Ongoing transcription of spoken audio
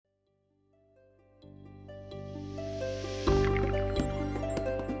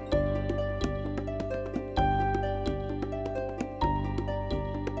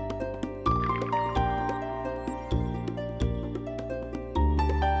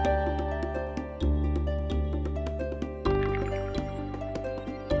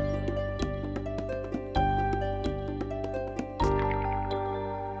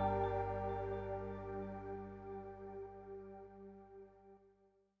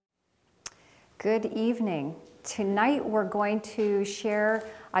Good evening. Tonight we're going to share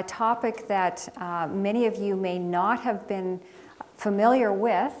a topic that many of you may not have been familiar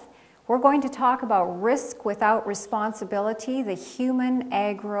with. We're going to talk about risk without responsibility, the human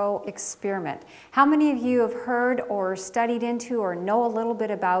agro experiment. How many of you have heard or studied into or know a little bit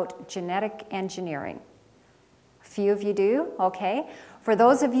about genetic engineering? A few of you do, okay. For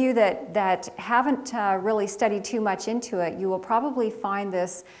those of you that haven't really studied too much into it, you will probably find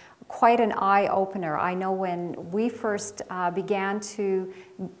this quite an eye-opener. I know when we first began to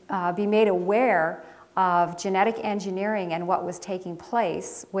be made aware of genetic engineering and what was taking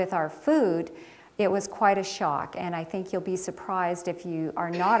place with our food, it was quite a shock, and I think you'll be surprised if you are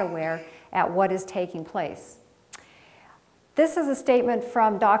not aware at what is taking place. This is a statement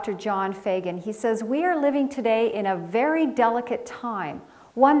from Dr. John Fagan. He says, "We are living today in a very delicate time,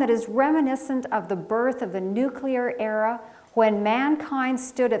 one that is reminiscent of the birth of the nuclear era, when mankind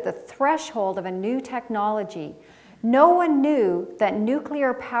stood at the threshold of a new technology. No one knew that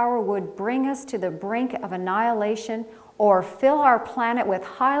nuclear power would bring us to the brink of annihilation or fill our planet with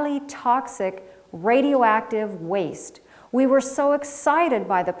highly toxic radioactive waste. We were so excited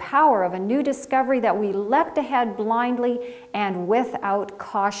by the power of a new discovery that we leapt ahead blindly and without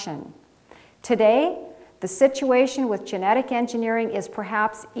caution. Today, the situation with genetic engineering is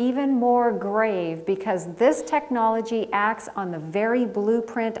perhaps even more grave because this technology acts on the very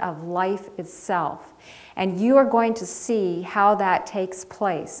blueprint of life itself. And you are going to see how that takes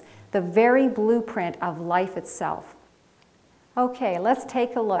place, the very blueprint of life itself." Okay, let's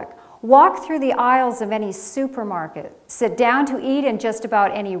take a look. Walk through the aisles of any supermarket. Sit down to eat in just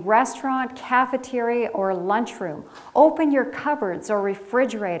about any restaurant, cafeteria, or lunchroom. Open your cupboards or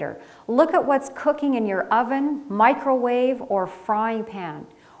refrigerator. Look at what's cooking in your oven, microwave, or frying pan,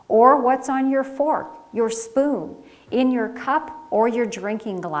 or what's on your fork, your spoon, in your cup, or your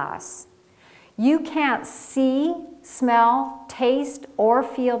drinking glass. You can't see, smell, taste, or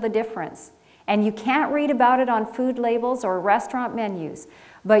feel the difference, and you can't read about it on food labels or restaurant menus.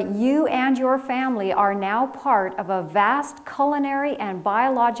 But you and your family are now part of a vast culinary and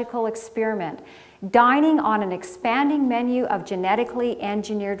biological experiment, dining on an expanding menu of genetically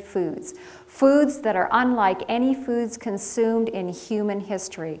engineered foods, foods that are unlike any foods consumed in human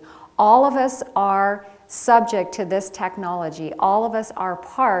history. All of us are subject to this technology. All of us are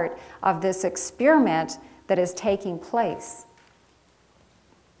part of this experiment that is taking place.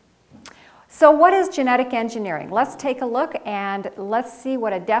 So what is genetic engineering? Let's take a look and let's see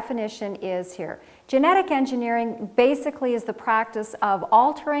what a definition is here. Genetic engineering basically is the practice of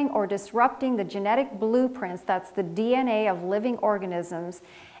altering or disrupting the genetic blueprints, that's the DNA of living organisms,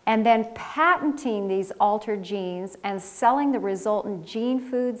 and then patenting these altered genes and selling the resultant gene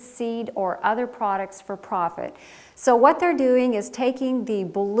food, seed, or other products for profit. So what they're doing is taking the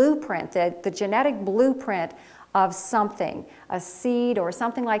blueprint, the genetic blueprint of something, a seed or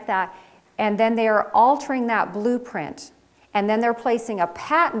something like that, and then they are altering that blueprint, and then they're placing a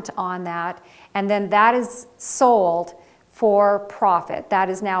patent on that, and then that is sold for profit. That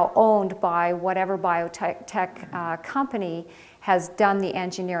is now owned by whatever biotech company has done the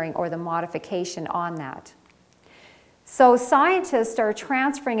engineering or the modification on that. So scientists are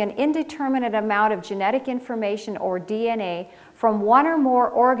transferring an indeterminate amount of genetic information or DNA from one or more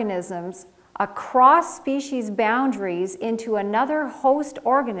organisms across species boundaries into another host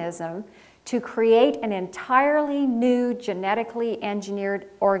organism to create an entirely new genetically engineered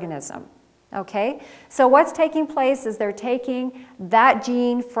organism. Okay? So what's taking place is they're taking that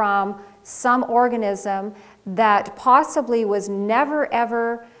gene from some organism that possibly was never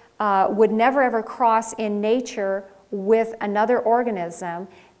ever, would never ever cross in nature with another organism.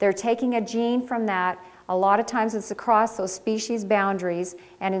 They're taking a gene from that, a lot of times it's across those species boundaries,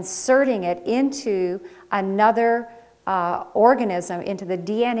 and inserting it into another organism, into the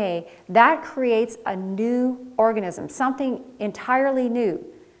DNA. That creates a new organism, something entirely new.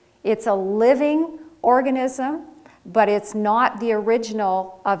 It's a living organism, but it's not the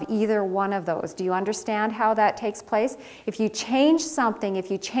original of either one of those. Do you understand how that takes place? If you change something, if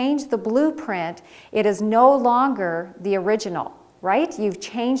you change the blueprint, it is no longer the original, right? You've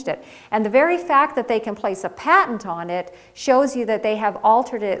changed it. And the very fact that they can place a patent on it shows you that they have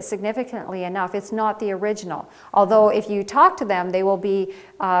altered it significantly enough. It's not the original. Although if you talk to them, they will be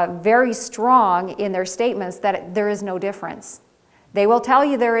very strong in their statements that there is no difference. They will tell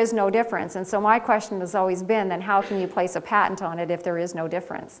you there is no difference, and so my question has always been, then how can you place a patent on it if there is no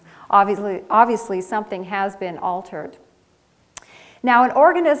difference? Obviously something has been altered. Now, an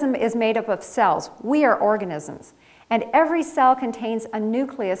organism is made up of cells. We are organisms, and every cell contains a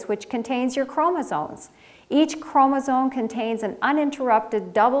nucleus which contains your chromosomes. Each chromosome contains an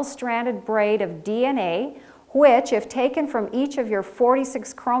uninterrupted double-stranded braid of DNA, which, if taken from each of your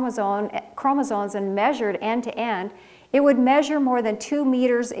 46 chromosomes and measured end to end, it would measure more than 2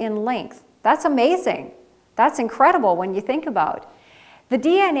 meters in length. That's amazing. That's incredible when you think about it. The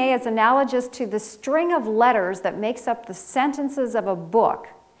DNA is analogous to the string of letters that makes up the sentences of a book,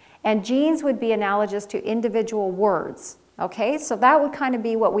 and genes would be analogous to individual words. Okay, so that would kind of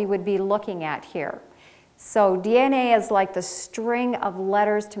be what we would be looking at here. So DNA is like the string of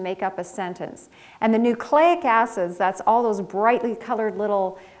letters to make up a sentence. And the nucleic acids, that's all those brightly colored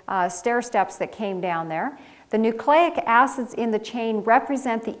little stair steps that came down there. The nucleic acids in the chain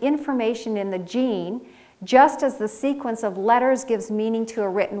represent the information in the gene, just as the sequence of letters gives meaning to a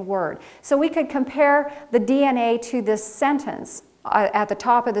written word. So we could compare the DNA to this sentence at the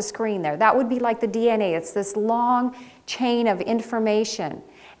top of the screen there. That would be like the DNA. It's this long chain of information.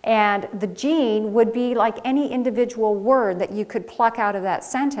 And the gene would be like any individual word that you could pluck out of that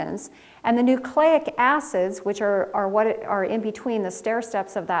sentence. And the nucleic acids, which are what are in between the stair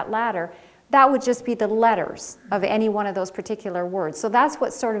steps of that ladder, that would just be the letters of any one of those particular words. So that's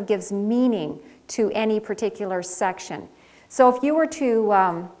what sort of gives meaning to any particular section. So if you were to,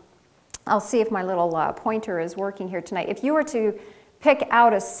 I'll see if my little pointer is working here tonight. If you were to pick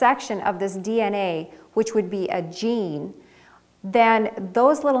out a section of this DNA, which would be a gene, then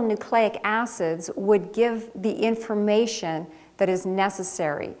those little nucleic acids would give the information that is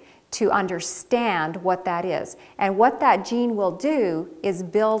necessary to understand what that is. And what that gene will do is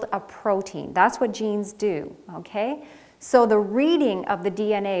build a protein. That's what genes do, okay? So the reading of the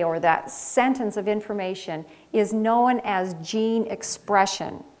DNA, or that sentence of information, is known as gene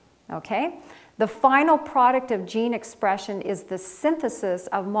expression, okay? The final product of gene expression is the synthesis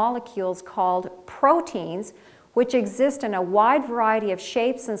of molecules called proteins, which exist in a wide variety of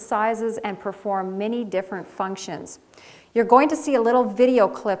shapes and sizes and perform many different functions. You're going to see a little video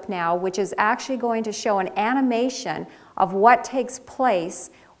clip now, which is actually going to show an animation of what takes place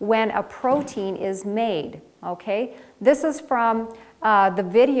when a protein is made, okay? This is from the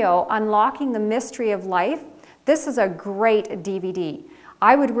video, Unlocking the Mystery of Life. This is a great DVD.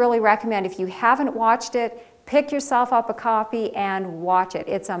 I would really recommend, if you haven't watched it, pick yourself up a copy and watch it.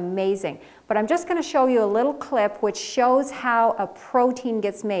 It's amazing. But I'm just going to show you a little clip which shows how a protein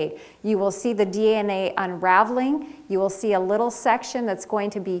gets made. You will see the DNA unraveling. You will see a little section that's going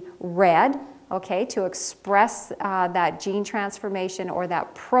to be red, okay, to express that gene transformation or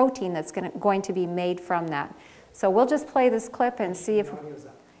that protein that's going to be made from that. So we'll just play this clip and see if...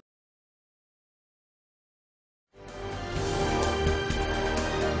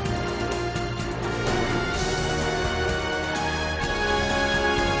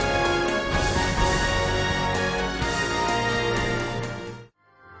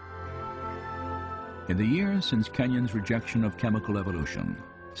 In the years since Kenyon's rejection of chemical evolution,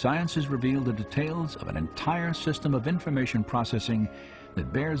 science has revealed the details of an entire system of information processing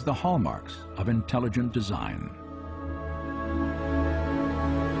that bears the hallmarks of intelligent design.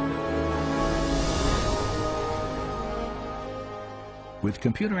 With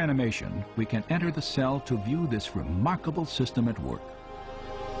computer animation, we can enter the cell to view this remarkable system at work.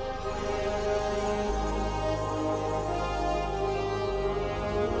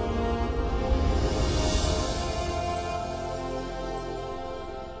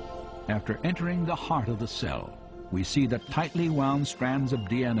 After entering the heart of the cell, we see the tightly wound strands of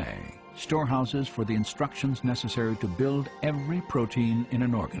DNA, storehouses for the instructions necessary to build every protein in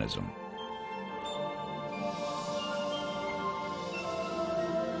an organism.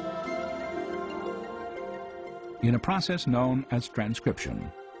 In a process known as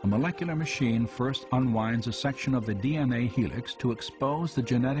transcription, a molecular machine first unwinds a section of the DNA helix to expose the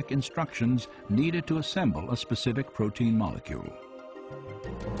genetic instructions needed to assemble a specific protein molecule.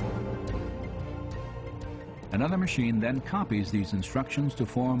 Another machine then copies these instructions to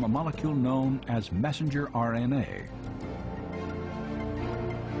form a molecule known as messenger RNA.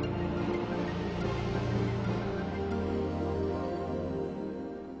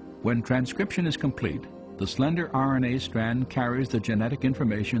 When transcription is complete, the slender RNA strand carries the genetic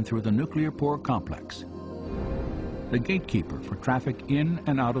information through the nuclear pore complex, the gatekeeper for traffic in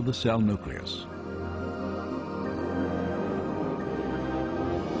and out of the cell nucleus.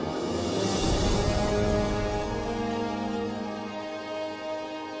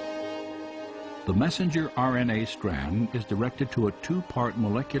 The messenger RNA strand is directed to a two-part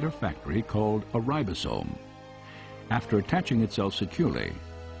molecular factory called a ribosome. After attaching itself securely,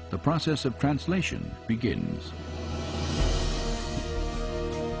 the process of translation begins.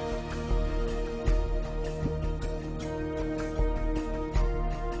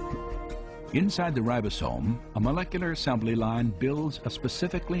 Inside the ribosome, a molecular assembly line builds a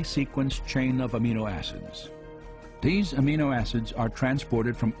specifically sequenced chain of amino acids. These amino acids are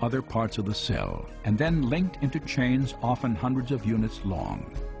transported from other parts of the cell and then linked into chains often hundreds of units long.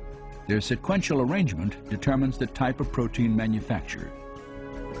 Their sequential arrangement determines the type of protein manufactured.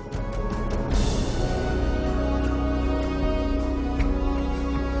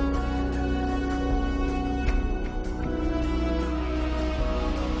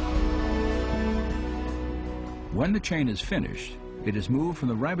 When the chain is finished, it is moved from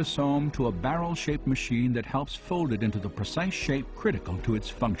the ribosome to a barrel-shaped machine that helps fold it into the precise shape critical to its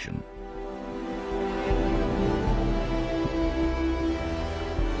function.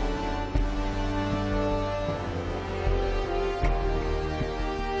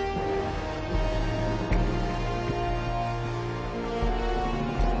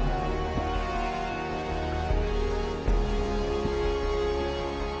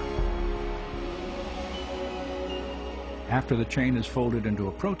 After the chain is folded into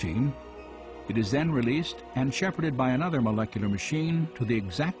a protein, it is then released and shepherded by another molecular machine to the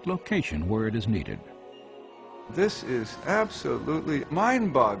exact location where it is needed. This is absolutely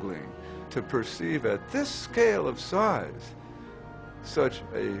mind-boggling to perceive at this scale of size such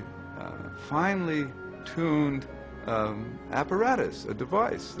a finely tuned apparatus, a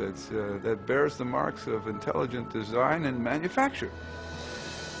device that bears the marks of intelligent design and manufacture.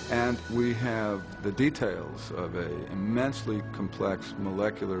 And we have the details of an immensely complex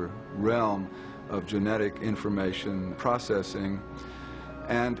molecular realm of genetic information processing.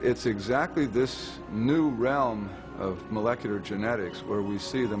 And it's exactly this new realm of molecular genetics where we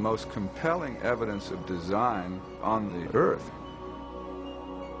see the most compelling evidence of design on the Earth.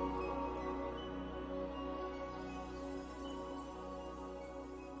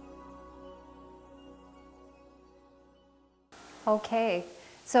 Okay.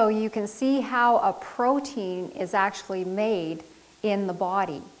 So you can see how a protein is actually made in the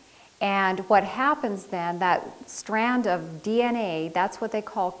body. And what happens then, that strand of DNA, that's what they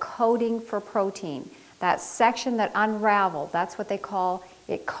call coding for protein. That section that unraveled, that's what they call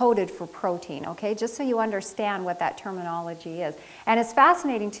it coded for protein, okay? Just so you understand what that terminology is. And it's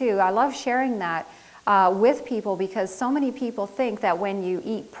fascinating too. I love sharing that with people because so many people think that when you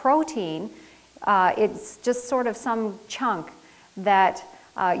eat protein, it's just sort of some chunk that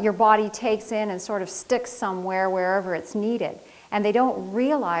your body takes in and sort of sticks somewhere wherever it's needed. And they don't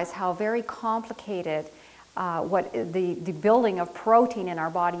realize how very complicated what the building of protein in our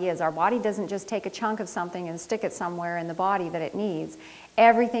body is. Our body doesn't just take a chunk of something and stick it somewhere in the body that it needs.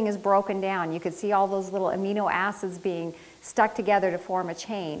 Everything is broken down. You could see all those little amino acids being stuck together to form a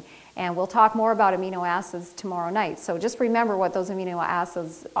chain. And we'll talk more about amino acids tomorrow night. So just remember what those amino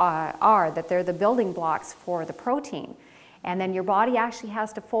acids are, that they're the building blocks for the protein. And then your body actually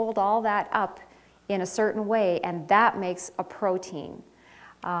has to fold all that up in a certain way, and that makes a protein.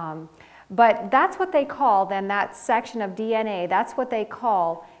 But that's what they call, then, that section of DNA, that's what they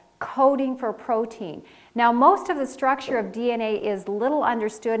call coding for protein. Now, most of the structure of DNA is little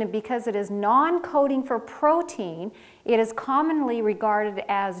understood, and because it is non-coding for protein, it is commonly regarded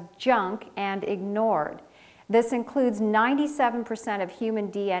as junk and ignored. This includes 97% of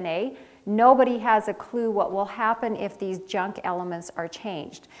human DNA. Nobody has a clue what will happen if these junk elements are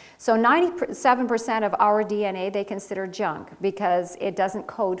changed. So 97% of our DNA they consider junk because it doesn't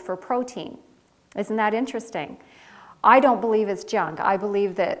code for protein. Isn't that interesting? I don't believe it's junk. I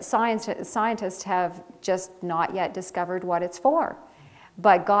believe that scientists have just not yet discovered what it's for.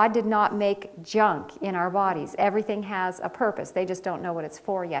 But God did not make junk in our bodies. Everything has a purpose. They just don't know what it's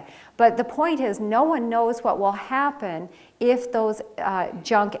for yet. But the point is, no one knows what will happen if those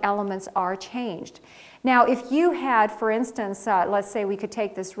junk elements are changed. Now, if you had, for instance, let's say we could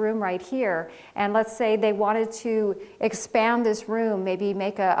take this room right here, and let's say they wanted to expand this room, maybe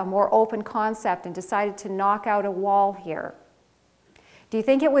make a more open concept and decided to knock out a wall here. Do you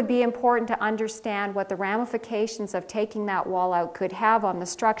think it would be important to understand what the ramifications of taking that wall out could have on the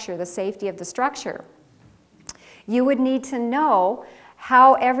structure, the safety of the structure? You would need to know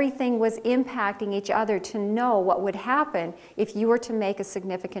how everything was impacting each other to know what would happen if you were to make a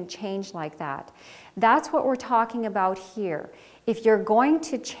significant change like that. That's what we're talking about here. If you're going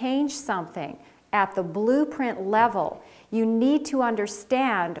to change something at the blueprint level, you need to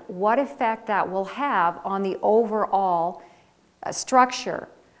understand what effect that will have on the overall structure,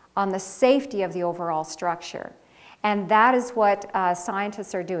 on the safety of the overall structure. And that is what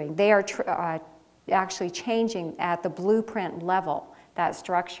scientists are doing. They are actually changing at the blueprint level that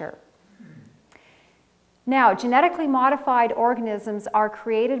structure. Now, genetically modified organisms are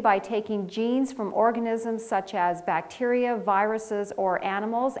created by taking genes from organisms such as bacteria, viruses, or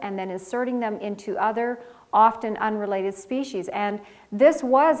animals, and then inserting them into other, often unrelated species. And this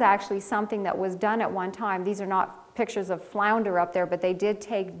was actually something that was done at one time. These are not pictures of flounder up there, but they did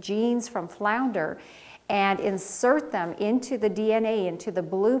take genes from flounder and insert them into the DNA, into the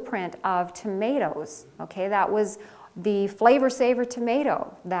blueprint of tomatoes. Okay, that was the flavor saver tomato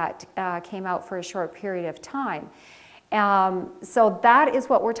that came out for a short period of time. So that is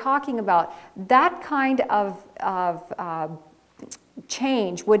what we're talking about. That kind of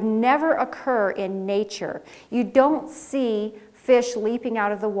change would never occur in nature. You don't see fish leaping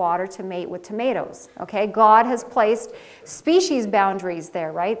out of the water to mate with tomatoes. Okay, God has placed species boundaries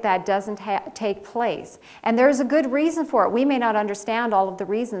there, right? That doesn't take place. And there's a good reason for it. We may not understand all of the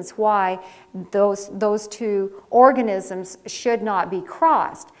reasons why those two organisms should not be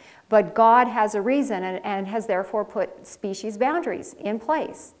crossed. But God has a reason and has therefore put species boundaries in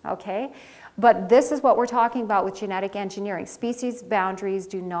place, okay? But this is what we're talking about with genetic engineering. Species boundaries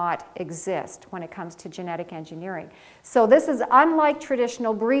do not exist when it comes to genetic engineering. So this is unlike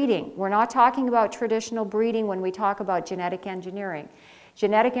traditional breeding. We're not talking about traditional breeding when we talk about genetic engineering.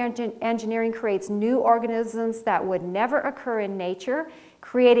 Genetic engineering creates new organisms that would never occur in nature,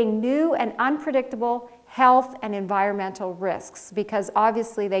 creating new and unpredictable health and environmental risks, because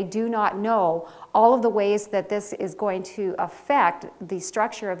obviously they do not know all of the ways that this is going to affect the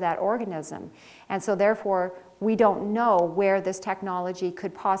structure of that organism. And so therefore, we don't know where this technology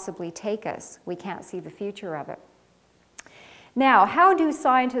could possibly take us. We can't see the future of it. Now, how do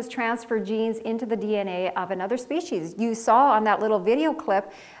scientists transfer genes into the DNA of another species? You saw on that little video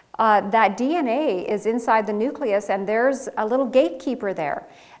clip that DNA is inside the nucleus, and there's a little gatekeeper there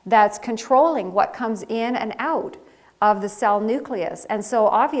that's controlling what comes in and out of the cell nucleus. And so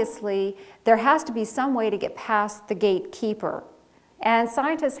obviously there has to be some way to get past the gatekeeper. And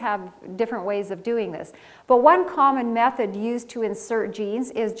scientists have different ways of doing this. But one common method used to insert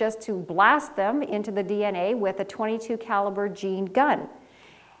genes is just to blast them into the DNA with a .22 caliber gene gun.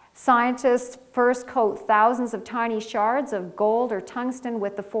 Scientists first coat thousands of tiny shards of gold or tungsten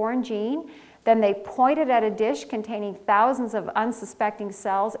with the foreign gene. Then they point it at a dish containing thousands of unsuspecting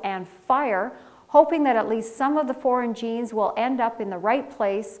cells and fire, hoping that at least some of the foreign genes will end up in the right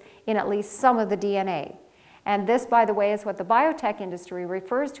place in at least some of the DNA. And this, by the way, is what the biotech industry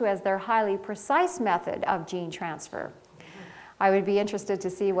refers to as their highly precise method of gene transfer. I would be interested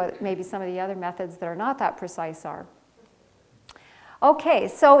to see what maybe some of the other methods that are not that precise are. Okay,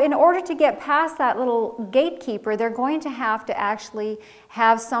 so in order to get past that little gatekeeper, they're going to have to actually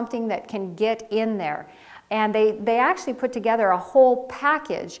have something that can get in there. And they actually put together a whole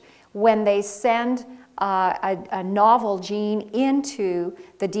package when they send a novel gene into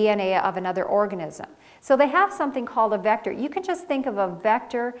the DNA of another organism. So they have something called a vector. You can just think of a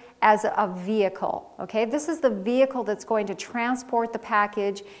vector as a vehicle, okay? This is the vehicle that's going to transport the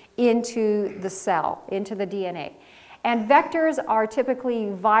package into the cell, into the DNA. And vectors are typically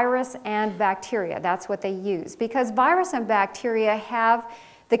virus and bacteria. That's what they use. Because virus and bacteria have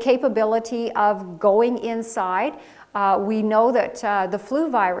the capability of going inside. We know that the flu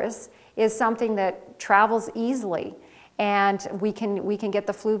virus is something that travels easily. And we can get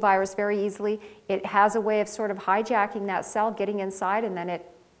the flu virus very easily. It has a way of sort of hijacking that cell, getting inside, and then it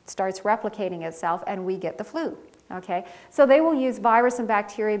starts replicating itself, and we get the flu. Okay? So they will use virus and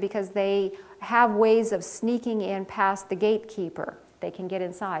bacteria because they have ways of sneaking in past the gatekeeper. They can get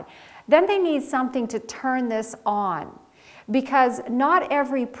inside. Then they need something to turn this on, because not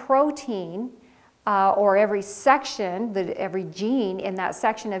every protein or every section, every gene in that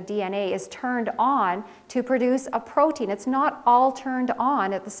section of DNA is turned on to produce a protein. It's not all turned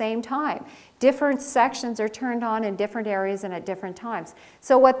on at the same time. Different sections are turned on in different areas and at different times.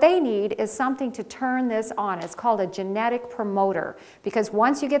 So what they need is something to turn this on. It's called a genetic promoter, because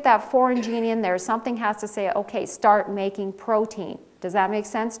once you get that foreign gene in there, something has to say, okay, start making protein. Does that make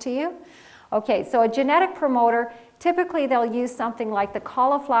sense to you? Okay, so a genetic promoter, typically they'll use something like the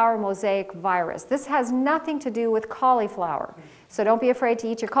cauliflower mosaic virus. This has nothing to do with cauliflower, so don't be afraid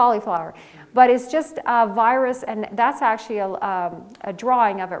to eat your cauliflower. But it's just a virus, and that's actually a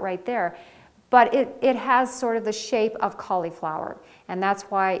drawing of it right there. But it has sort of the shape of cauliflower, and that's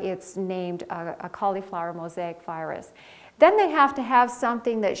why it's named a cauliflower mosaic virus. Then they have to have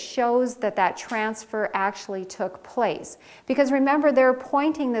something that shows that that transfer actually took place. Because remember, they're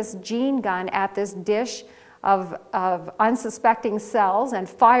pointing this gene gun at this dish of unsuspecting cells and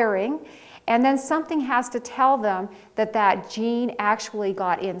firing, And then something has to tell them that that gene actually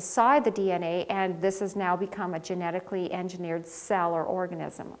got inside the DNA, and this has now become a genetically engineered cell or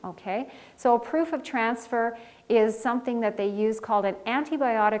organism, okay? So a proof of transfer is something that they use called an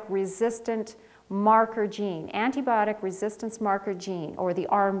antibiotic resistant marker gene, antibiotic resistance marker gene, or the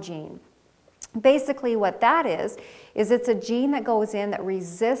ARM gene. Basically what that is it's a gene that goes in that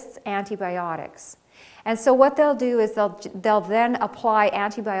resists antibiotics. And so what they'll do is they'll then apply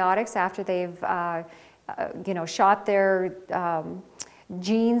antibiotics after they've shot their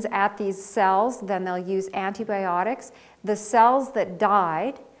genes at these cells. Then they'll use antibiotics. The cells that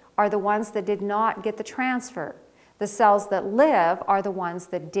died are the ones that did not get the transfer. The cells that live are the ones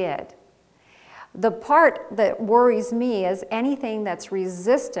that did. The part that worries me is anything that's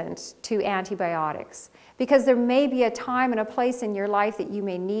resistant to antibiotics, because there may be a time and a place in your life that you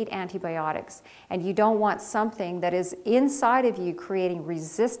may need antibiotics, and you don't want something that is inside of you creating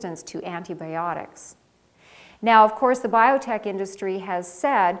resistance to antibiotics. Now, of course, the biotech industry has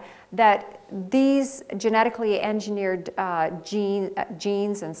said that these genetically engineered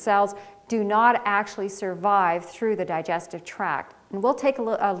genes and cells do not actually survive through the digestive tract. And we'll take a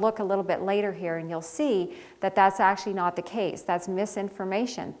look a little bit later here, and you'll see that that's actually not the case. That's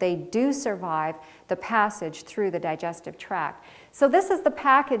misinformation. They do survive the passage through the digestive tract. So this is the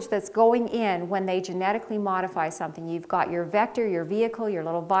package that's going in when they genetically modify something. You've got your vector, your vehicle, your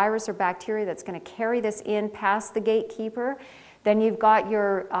little virus or bacteria that's going to carry this in past the gatekeeper. Then you've got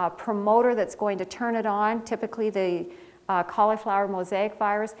your promoter that's going to turn it on, typically the cauliflower mosaic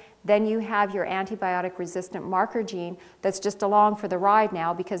virus. Then you have your antibiotic resistant marker gene that's just along for the ride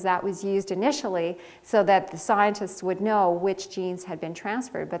now, because that was used initially so that the scientists would know which genes had been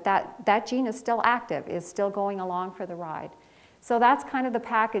transferred. But that gene is still active, is still going along for the ride. So that's kind of the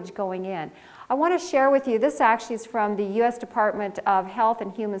package going in. I want to share with you, this actually is from the U.S. Department of Health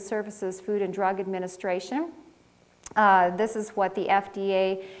and Human Services Food and Drug Administration. This is what the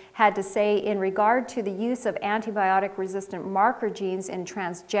FDA had to say in regard to the use of antibiotic-resistant marker genes in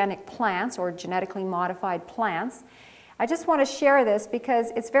transgenic plants or genetically modified plants. I just want to share this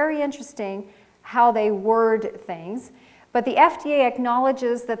because it's very interesting how they word things. But the FDA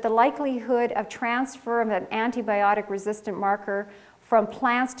acknowledges that the likelihood of transfer of an antibiotic-resistant marker from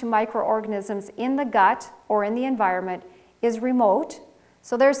plants to microorganisms in the gut or in the environment is remote.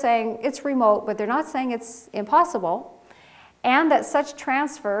 So they're saying it's remote, but they're not saying it's impossible. And that such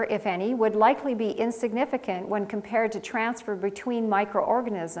transfer, if any, would likely be insignificant when compared to transfer between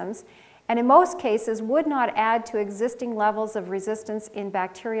microorganisms, and in most cases would not add to existing levels of resistance in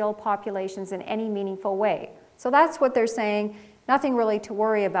bacterial populations in any meaningful way. So that's what they're saying, nothing really to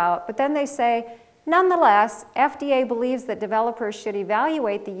worry about. But then they say, nonetheless, FDA believes that developers should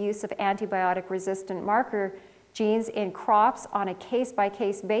evaluate the use of antibiotic-resistant marker genes in crops on a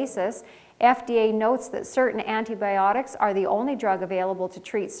case-by-case basis. FDA notes that certain antibiotics are the only drug available to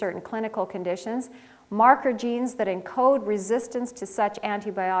treat certain clinical conditions. Marker genes that encode resistance to such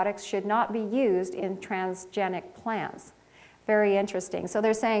antibiotics should not be used in transgenic plants. Very interesting. So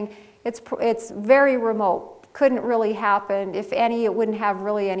they're saying it's very remote. Couldn't really happen. If any, it wouldn't have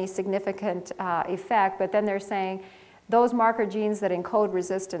really any significant effect. But then they're saying those marker genes that encode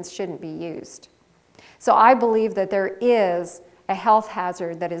resistance shouldn't be used. So I believe that there is a health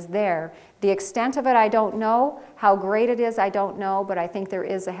hazard that is there. The extent of it, I don't know. How great it is, I don't know. But I think there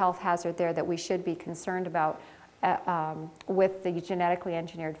is a health hazard there that we should be concerned about with the genetically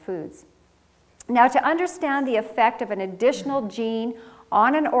engineered foods. Now, to understand the effect of an additional gene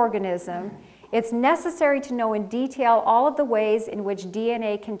on an organism, it's necessary to know in detail all of the ways in which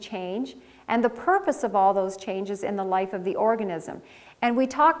DNA can change and the purpose of all those changes in the life of the organism. And we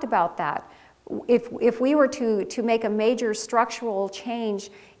talked about that. If we were to make a major structural change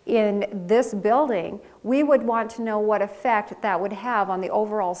in this building, we would want to know what effect that would have on the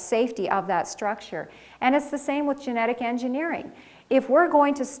overall safety of that structure. And it's the same with genetic engineering. If we're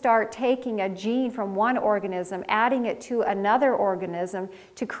going to start taking a gene from one organism, adding it to another organism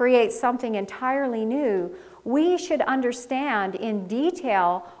to create something entirely new, we should understand in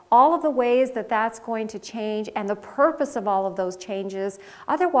detail all of the ways that that's going to change and the purpose of all of those changes.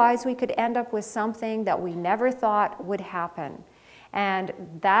 Otherwise, we could end up with something that we never thought would happen. And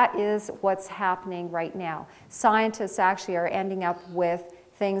that is what's happening right now. Scientists actually are ending up with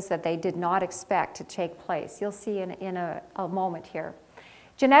things that they did not expect to take place. You'll see in a moment here.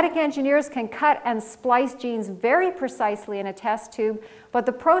 Genetic engineers can cut and splice genes very precisely in a test tube, but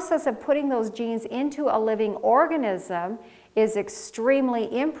the process of putting those genes into a living organism is extremely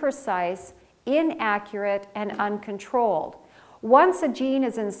imprecise, inaccurate, and uncontrolled. Once a gene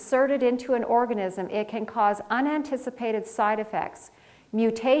is inserted into an organism, it can cause unanticipated side effects.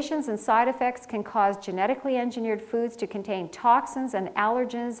 Mutations and side effects can cause genetically engineered foods to contain toxins and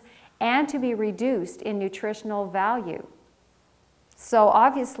allergens and to be reduced in nutritional value. So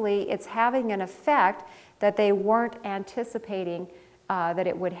obviously it's having an effect that they weren't anticipating that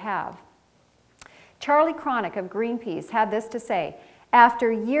it would have. Charlie Cronick of Greenpeace had this to say: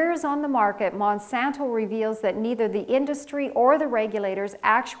 after years on the market, Monsanto reveals that neither the industry or the regulators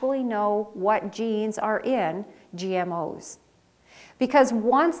actually know what genes are in GMOs. Because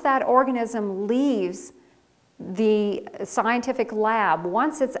once that organism leaves the scientific lab,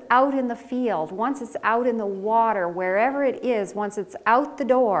 once it's out in the field, once it's out in the water, wherever it is, once it's out the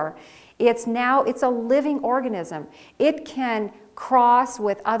door, it's a living organism. It can cross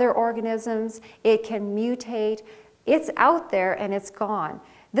with other organisms, it can mutate. It's out there and it's gone.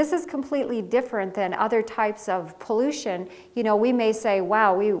 This is completely different than other types of pollution. You know, we may say,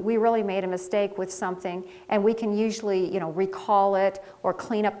 wow, we really made a mistake with something, and we can usually, you know, recall it or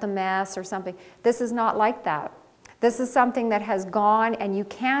clean up the mess or something. This is not like that. This is something that has gone and you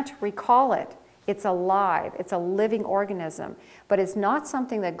can't recall it. It's alive, it's a living organism, but it's not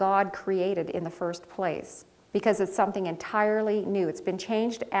something that God created in the first place because it's something entirely new. It's been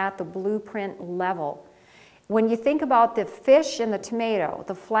changed at the blueprint level. When you think about the fish and the tomato,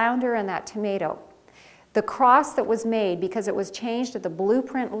 the flounder and that tomato, the cross that was made because it was changed at the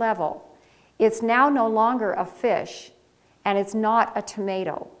blueprint level, it's now no longer a fish and it's not a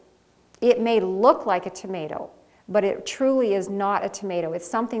tomato. It may look like a tomato, but it truly is not a tomato. It's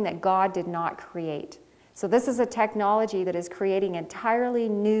something that God did not create. So this is a technology that is creating entirely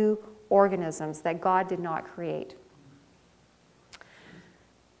new organisms that God did not create.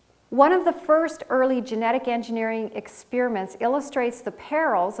 One of the first early genetic engineering experiments illustrates the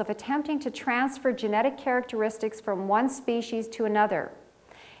perils of attempting to transfer genetic characteristics from one species to another.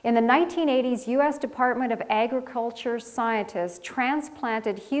 In the 1980s, U.S. Department of Agriculture scientists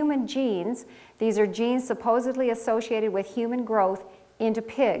transplanted human genes, these are genes supposedly associated with human growth, into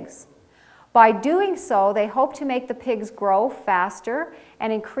pigs. By doing so, they hoped to make the pigs grow faster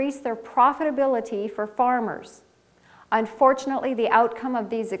and increase their profitability for farmers. Unfortunately, the outcome of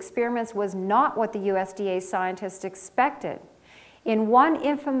these experiments was not what the USDA scientists expected. In one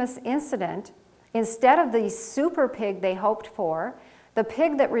infamous incident, instead of the super pig they hoped for, the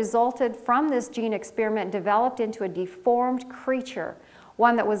pig that resulted from this gene experiment developed into a deformed creature,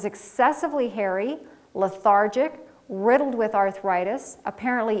 one that was excessively hairy, lethargic, riddled with arthritis,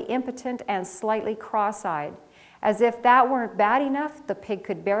 apparently impotent and slightly cross-eyed. As if that weren't bad enough, the pig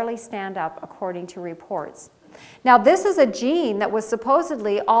could barely stand up, according to reports. Now, this is a gene that was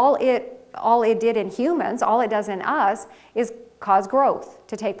supposedly all it did in humans, all it does in us, is cause growth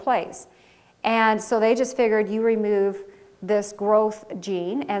to take place. And so they just figured you remove this growth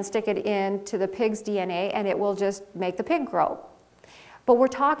gene and stick it into the pig's DNA and it will just make the pig grow. But we're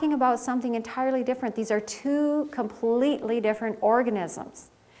talking about something entirely different. These are two completely different organisms.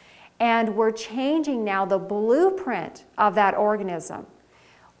 And we're changing now the blueprint of that organism.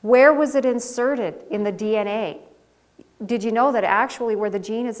 Where was it inserted in the DNA? Did you know that actually where the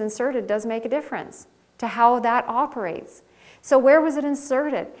gene is inserted does make a difference to how that operates? So where was it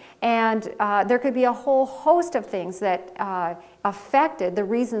inserted? And there could be a whole host of things that affected the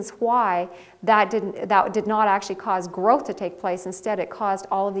reasons why that did not actually cause growth to take place. Instead, it caused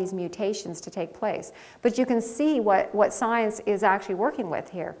all of these mutations to take place. But you can see what science is actually working with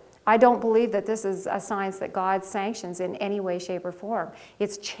here. I don't believe that this is a science that God sanctions in any way, shape, or form.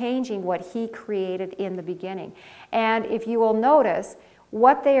 It's changing what He created in the beginning. And if you will notice,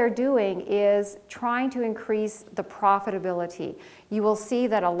 what they are doing is trying to increase the profitability. You will see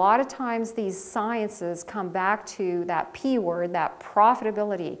that a lot of times these sciences come back to that P word, that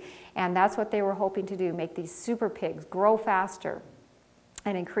profitability, and that's what they were hoping to do, make these super pigs grow faster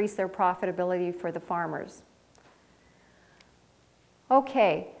and increase their profitability for the farmers.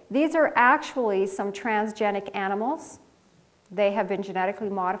 Okay, these are actually some transgenic animals. They have been genetically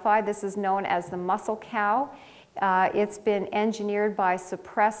modified. This is known as the muscle cow. It's been engineered by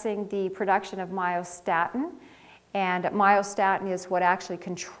suppressing the production of myostatin, and myostatin is what actually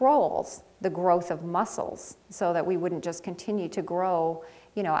controls the growth of muscles so that we wouldn't just continue to grow,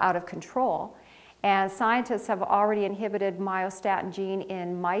 you know, out of control. And scientists have already inhibited myostatin gene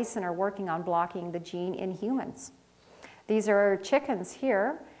in mice and are working on blocking the gene in humans. These are chickens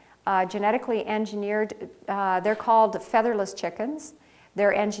here, genetically engineered. They're called featherless chickens.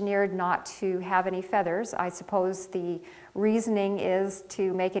 They're engineered not to have any feathers. I suppose the reasoning is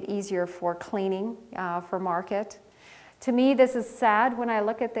to make it easier for cleaning for market. To me, this is sad when I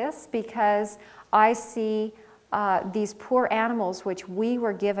look at this because I see these poor animals which we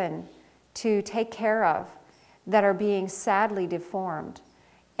were given to take care of. that are being sadly deformed.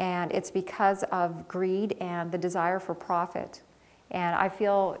 And it's because of greed and the desire for profit. And I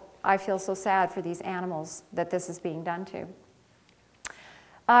feel so sad for these animals that this is being done to.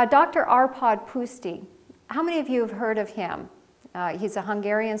 Dr. Arpad Pusztai, how many of you have heard of him? He's a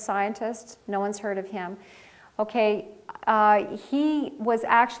Hungarian scientist. No one's heard of him. Okay, he was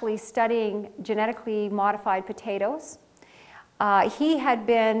actually studying genetically modified potatoes. He had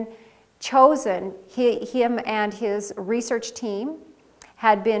been chosen, him and his research team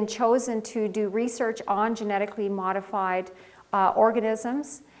had been chosen to do research on genetically modified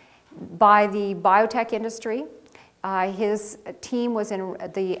organisms by the biotech industry. His team was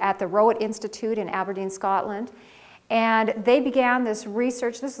at the Rowett Institute in Aberdeen, Scotland, and they began this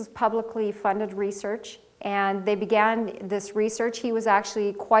research. This is publicly funded research, and they began this research. He was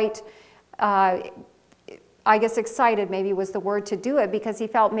actually quite, I guess excited maybe was the word to do it, because he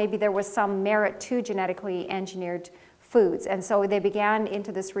felt maybe there was some merit to genetically engineered foods. And so they began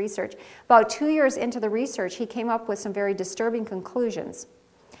into this research. About 2 years into the research, he came up with some very disturbing conclusions.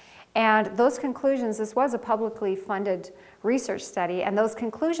 And those conclusions, this was a publicly funded research study, and those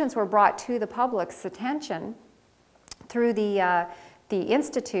conclusions were brought to the public's attention through the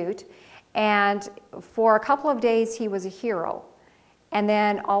Institute. And for a couple of days, he was a hero. And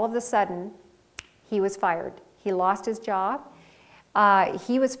then all of a sudden, he was fired. He lost his job.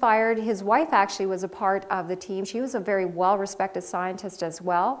 He was fired. His wife actually was a part of the team. She was a very well-respected scientist as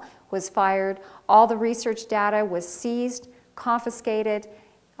well, was fired. All the research data was seized, confiscated,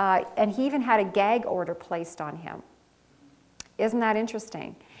 and he even had a gag order placed on him. Isn't that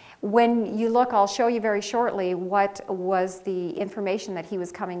interesting? When you look, I'll show you very shortly what was the information that he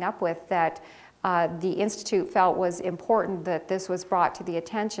was coming up with that the Institute felt was important that this was brought to the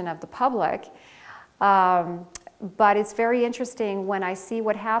attention of the public. But it's very interesting when I see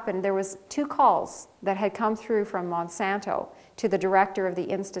what happened. There was 2 calls that had come through from Monsanto to the director of the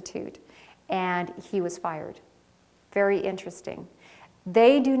Institute, and he was fired. Very interesting.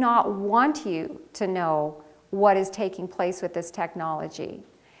 They do not want you to know what is taking place with this technology.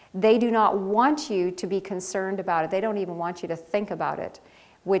 They do not want you to be concerned about it. They don't even want you to think about it,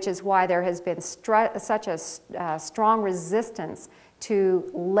 which is why there has been such a strong resistance to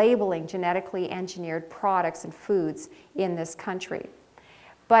labeling genetically engineered products and foods in this country.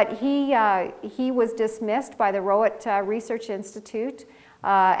 But he was dismissed by the Rowett Research Institute.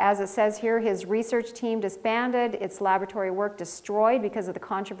 As it says here, his research team disbanded, its laboratory work destroyed because of the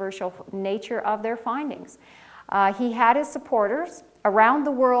controversial nature of their findings. He had his supporters. Around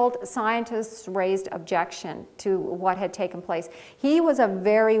the world, scientists raised objection to what had taken place. He was a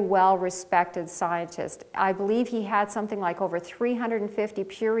very well-respected scientist. I believe he had something like over 350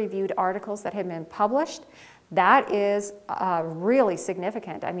 peer-reviewed articles that had been published. That is really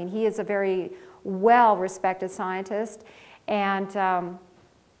significant. I mean, he is a very well-respected scientist, and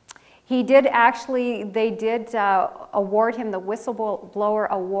he did actually, they did award him the Whistleblower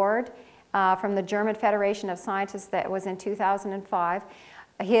Award from the German Federation of Scientists. That was in 2005.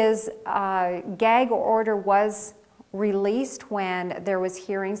 His gag order was released when there was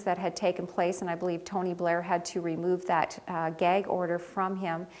hearings that had taken place, and I believe Tony Blair had to remove that gag order from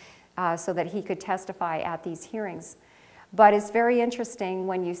him so that he could testify at these hearings. But it's very interesting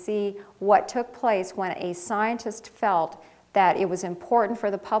when you see what took place when a scientist felt that it was important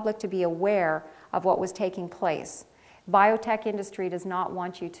for the public to be aware of what was taking place. Biotech industry does not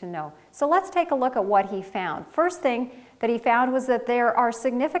want you to know. So let's take a look at what he found. First thing that he found was that there are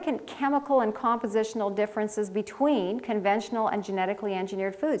significant chemical and compositional differences between conventional and genetically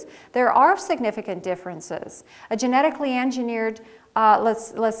engineered foods. There are significant differences. A genetically engineered,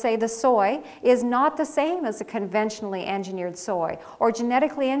 let's say the soy, is not the same as a conventionally engineered soy. Or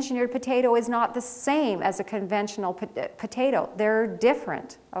genetically engineered potato is not the same as a conventional potato. They're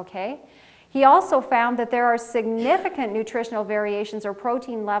different, okay? He also found that there are significant nutritional variations or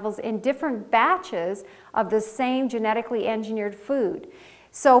protein levels in different batches of the same genetically engineered food.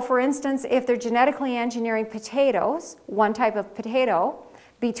 So for instance, if they're genetically engineering potatoes, one type of potato,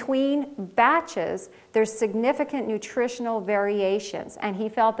 between batches, there's significant nutritional variations. And he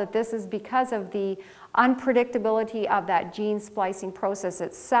felt that this is because of the unpredictability of that gene splicing process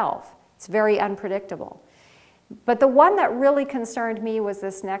itself. It's very unpredictable. But the one that really concerned me was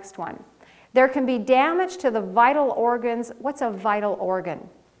this next one. There can be damage to the vital organs. What's a vital organ?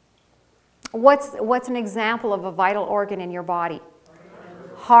 What's an example of a vital organ in your body?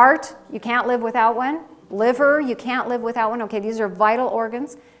 Heart, you can't live without one. Liver, you can't live without one. Okay, these are vital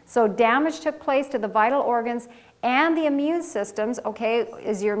organs. So damage took place to the vital organs and the immune systems. Okay,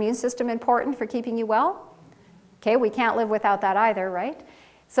 is your immune system important for keeping you well? Okay, we can't live without that either, right?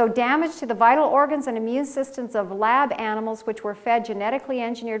 So damage to the vital organs and immune systems of lab animals which were fed genetically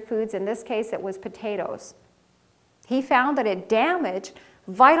engineered foods. In this case, it was potatoes. He found that it damaged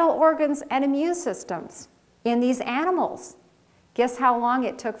vital organs and immune systems in these animals. Guess how long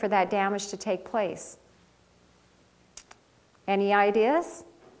it took for that damage to take place? Any ideas?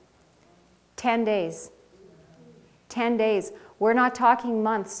 10 days. 10 days. We're not talking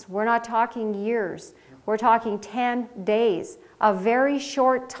months. We're not talking years. We're talking 10 days. A very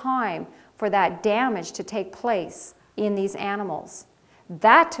short time for that damage to take place in these animals.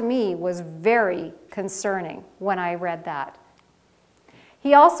 That to me was very concerning when I read that.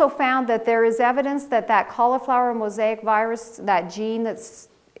 He also found that there is evidence that that cauliflower mosaic virus, that gene that's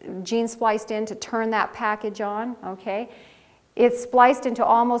gene spliced in to turn that package on, okay, it's spliced into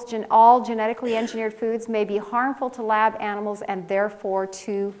almost all genetically engineered foods, may be harmful to lab animals and therefore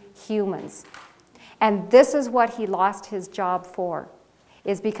to humans. And this is what he lost his job for,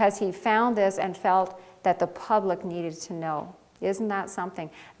 is because he found this and felt that the public needed to know. Isn't that something?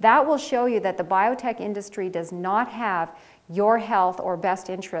 That will show you that the biotech industry does not have your health or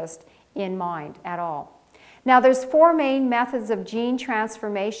best interest in mind at all. Now there's 4 main methods of gene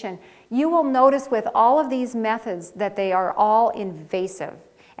transformation. You will notice with all of these methods that they are all invasive.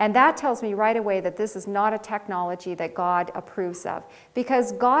 And that tells me right away that this is not a technology that God approves of,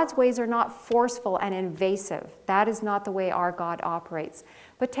 because God's ways are not forceful and invasive. That is not the way our God operates.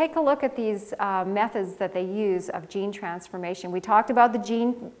 But take a look at these methods that they use of gene transformation. We talked about the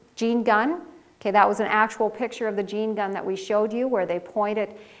gene gun. Okay, that was an actual picture of the gene gun that we showed you, where they point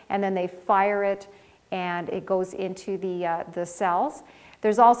it and then they fire it and it goes into the cells.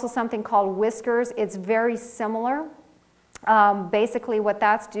 There's also something called whiskers. It's very similar. Basically what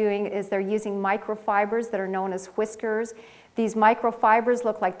that's doing is they're using microfibers that are known as whiskers. These microfibers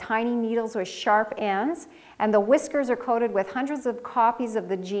look like tiny needles with sharp ends, and the whiskers are coated with hundreds of copies of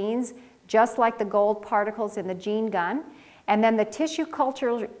the genes, just like the gold particles in the gene gun. And then the tissue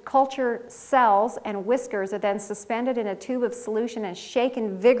culture cells and whiskers are then suspended in a tube of solution and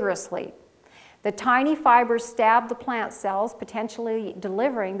shaken vigorously. The tiny fibers stab the plant cells, potentially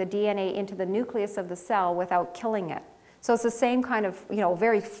delivering the DNA into the nucleus of the cell without killing it. So it's the same kind of,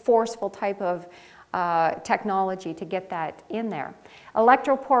 very forceful type of technology to get that in there.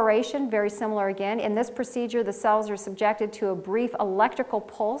 Electroporation, very similar again. In this procedure, the cells are subjected to a brief electrical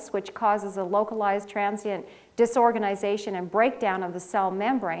pulse, which causes a localized transient disorganization and breakdown of the cell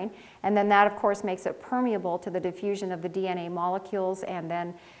membrane. And then that, of course, makes it permeable to the diffusion of the DNA molecules, and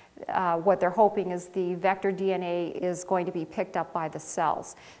then what they're hoping is the vector DNA is going to be picked up by the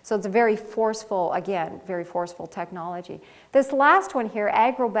cells. So it's a very forceful, again, very forceful technology. This last one here,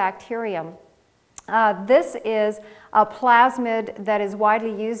 agrobacterium, this is a plasmid that is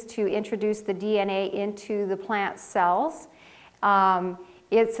widely used to introduce the DNA into the plant cells.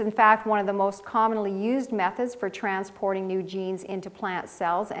 It's in fact one of the most commonly used methods for transporting new genes into plant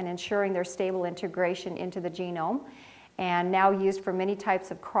cells and ensuring their stable integration into the genome, and now used for many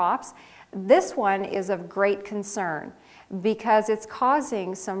types of crops. This one is of great concern because it's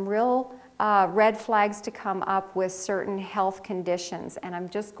causing some real red flags to come up with certain health conditions. And I'm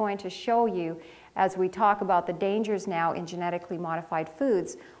just going to show you, as we talk about the dangers now in genetically modified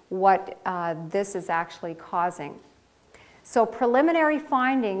foods, what this is actually causing. So preliminary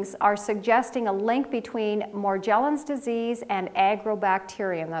findings are suggesting a link between Morgellons disease and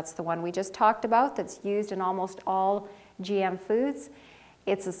agrobacterium. That's the one we just talked about, that's used in almost all GM foods.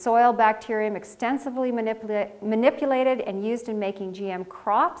 It's a soil bacterium extensively manipulated and used in making GM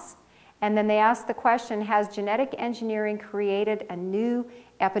crops. And then they ask the question, has genetic engineering created a new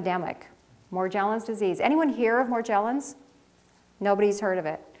epidemic? Morgellons disease. Anyone hear of Morgellons? Nobody's heard of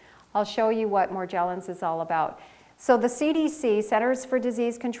it. I'll show you what Morgellons is all about. So the CDC, Centers for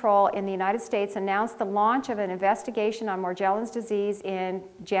Disease Control in the United States, announced the launch of an investigation on Morgellons disease in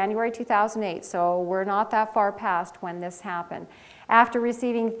January 2008, so we're not that far past when this happened. After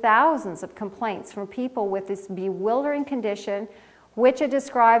receiving thousands of complaints from people with this bewildering condition, which it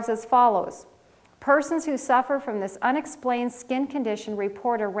describes as follows. Persons who suffer from this unexplained skin condition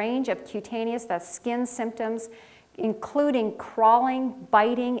report a range of cutaneous, that's skin symptoms, including crawling,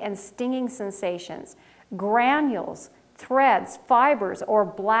 biting, and stinging sensations, granules, threads, fibers, or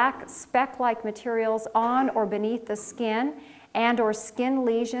black speck-like materials on or beneath the skin, and or skin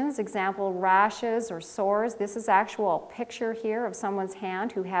lesions, example rashes or sores. This is actual picture here of someone's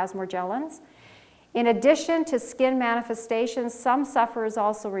hand who has Morgellons. In addition to skin manifestations, some sufferers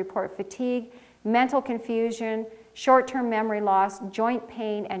also report fatigue, mental confusion, short-term memory loss, joint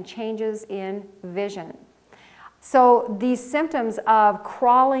pain, and changes in vision. So these symptoms of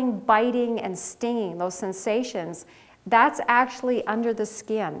crawling, biting, and stinging, those sensations, That's actually under the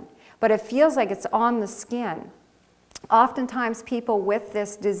skin, but it feels like it's on the skin. Oftentimes people with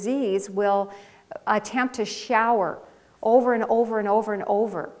this disease will attempt to shower over and over and over and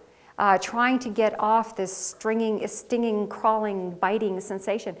over, trying to get off this stinging, crawling, biting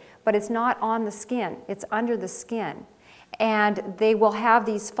sensation, but it's not on the skin, it's under the skin. And they will have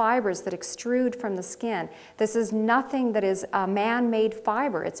these fibers that extrude from the skin. This is nothing that is a man-made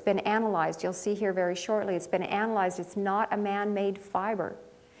fiber. It's been analyzed. You'll see here very shortly. It's been analyzed. It's not a man-made fiber.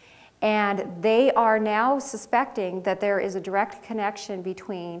 And they are now suspecting that there is a direct connection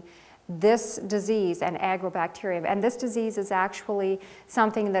between this disease and agrobacterium. And this disease is actually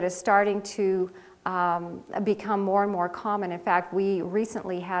something that is starting to become more and more common. In fact, we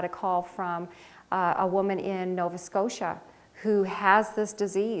recently had a call from a woman in Nova Scotia who has this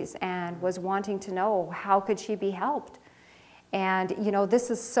disease and was wanting to know how could she be helped. And you know, this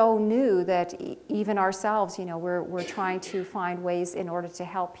is so new that even ourselves, you know, we're trying to find ways in order to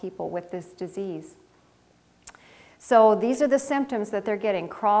help people with this disease. So these are the symptoms that they're getting: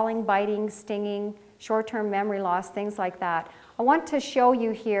 crawling, biting, stinging, short-term memory loss, things like that. I want to show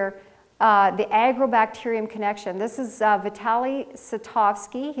you here the agrobacterium connection. This is Vitaly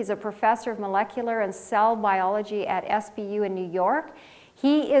Satovsky. He's a professor of molecular and cell biology at SBU in New York.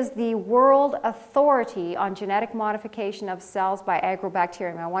 He is the world authority on genetic modification of cells by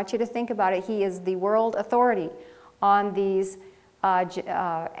agrobacterium. I want you to think about it. He is the world authority on these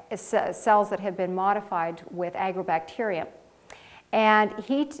cells that have been modified with agrobacterium. And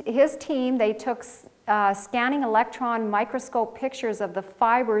his team, they took scanning electron microscope pictures of the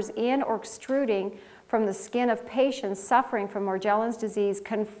fibers in or extruding from the skin of patients suffering from Morgellons disease,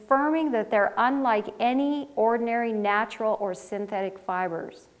 confirming that they're unlike any ordinary natural or synthetic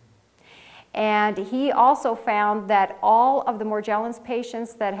fibers. And he also found that all of the Morgellons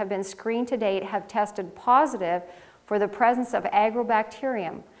patients that have been screened to date have tested positive for the presence of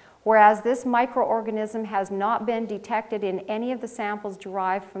agrobacterium, whereas this microorganism has not been detected in any of the samples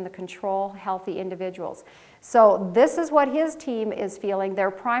derived from the control healthy individuals. So this is what his team is feeling.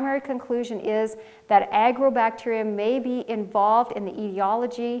 Their primary conclusion is that agrobacterium may be involved in the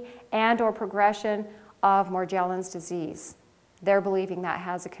etiology and or progression of Morgellons disease. They're believing that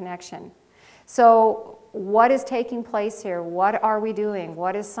has a connection. So what is taking place here? What are we doing?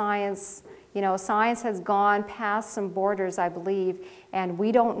 What is science? You know, science has gone past some borders, I believe, and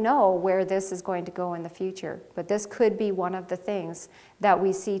we don't know where this is going to go in the future. But this could be one of the things that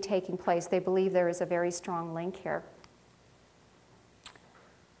we see taking place. They believe there is a very strong link here.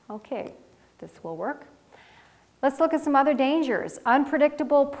 Okay, this will work. Let's look at some other dangers.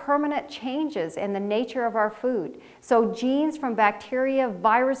 Unpredictable permanent changes in the nature of our food. So genes from bacteria,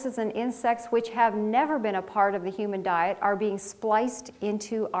 viruses, and insects which have never been a part of the human diet are being spliced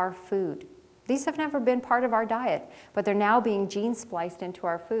into our food. These have never been part of our diet, but they're now being gene spliced into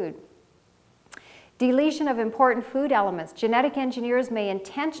our food. Deletion of important food elements. Genetic engineers may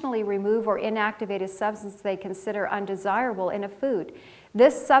intentionally remove or inactivate a substance they consider undesirable in a food.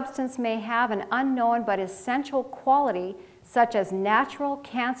 This substance may have an unknown but essential quality, such as natural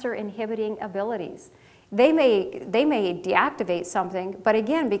cancer-inhibiting abilities. They may deactivate something, but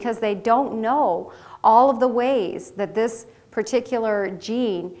again, because they don't know all of the ways that this particular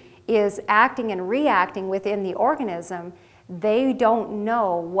gene is acting and reacting within the organism, they don't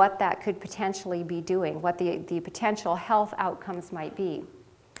know what that could potentially be doing, what the potential health outcomes might be.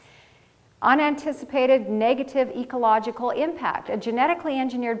 Unanticipated negative ecological impact. A genetically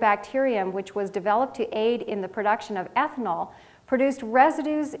engineered bacterium which was developed to aid in the production of ethanol produced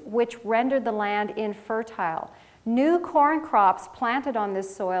residues which rendered the land infertile. New corn crops planted on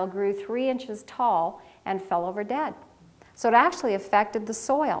this soil grew 3 inches tall and fell over dead. So it actually affected the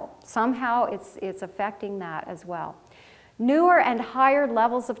soil. Somehow it's affecting that as well. Newer and higher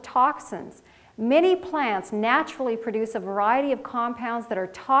levels of toxins. Many plants naturally produce a variety of compounds that are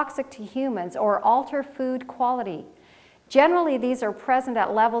toxic to humans or alter food quality. Generally, these are present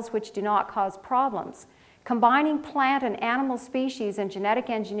at levels which do not cause problems. Combining plant and animal species in genetic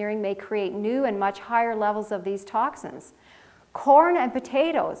engineering may create new and much higher levels of these toxins. Corn and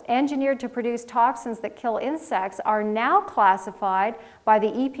potatoes, engineered to produce toxins that kill insects, are now classified by the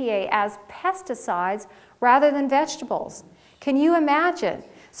EPA as pesticides rather than vegetables. Can you imagine?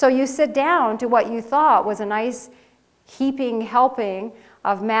 So you sit down to what you thought was a nice heaping helping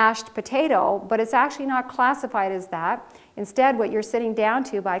of mashed potato, but it's actually not classified as that. Instead, what you're sitting down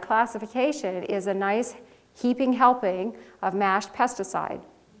to by classification is a nice heaping helping of mashed pesticide.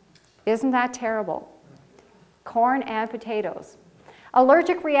 Isn't that terrible? Corn and potatoes.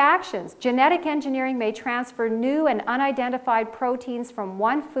 Allergic reactions. Genetic engineering may transfer new and unidentified proteins from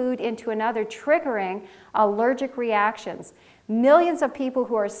one food into another, triggering allergic reactions. Millions of people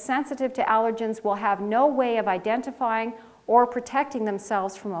who are sensitive to allergens will have no way of identifying or protecting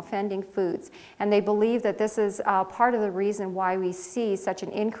themselves from offending foods. And they believe that this is part of the reason why we see such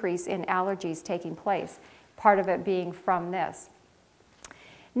an increase in allergies taking place, part of it being from this.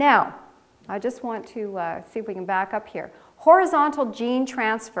 Now, I just want to see if we can back up here. Horizontal gene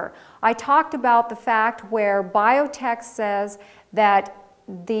transfer. I talked about the fact where biotech says that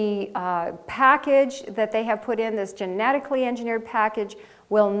the package that they have put in, this genetically engineered package,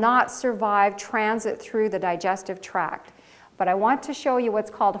 will not survive transit through the digestive tract. But I want to show you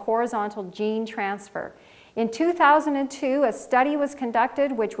what's called horizontal gene transfer. In 2002, a study was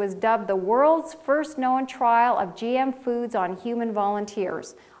conducted which was dubbed the world's first known trial of GM foods on human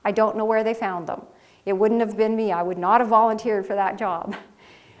volunteers. I don't know where they found them. It wouldn't have been me. I would not have volunteered for that job.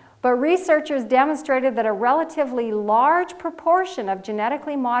 But researchers demonstrated that a relatively large proportion of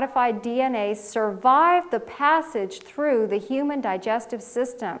genetically modified DNA survived the passage through the human digestive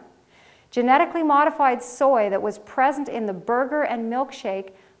system. Genetically modified soy that was present in the burger and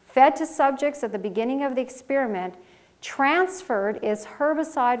milkshake fed to subjects at the beginning of the experiment transferred its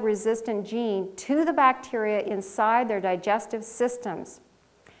herbicide-resistant gene to the bacteria inside their digestive systems.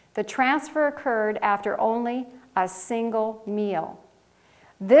 The transfer occurred after only a single meal.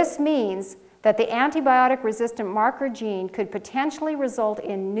 This means that the antibiotic-resistant marker gene could potentially result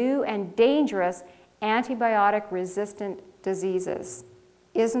in new and dangerous antibiotic-resistant diseases.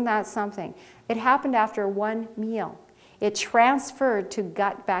 Isn't that something? It happened after one meal. It transferred to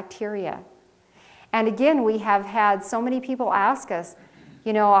gut bacteria. And again, we have had so many people ask us,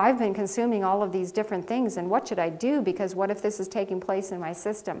 you know, I've been consuming all of these different things, and what should I do? Because what if this is taking place in my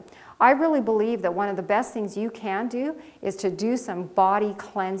system? I really believe that one of the best things you can do is to do some body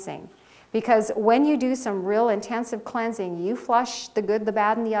cleansing. Because when you do some real intensive cleansing, you flush the good, the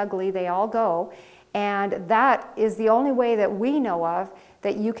bad, and the ugly, they all go. And that is the only way that we know of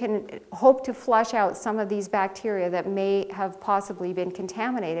that you can hope to flush out some of these bacteria that may have possibly been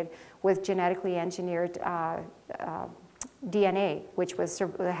contaminated with genetically engineered DNA, which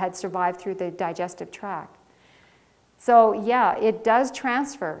had survived through the digestive tract. So yeah, it does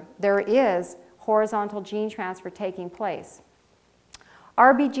transfer. There is horizontal gene transfer taking place.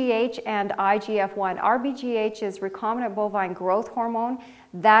 RBGH and IGF-1. RBGH is recombinant bovine growth hormone.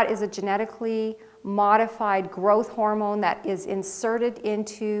 That is a genetically modified growth hormone that is inserted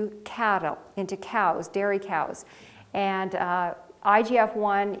into cattle, into cows, dairy cows. And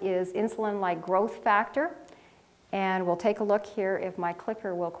IGF-1 is insulin-like growth factor. And we'll take a look here if my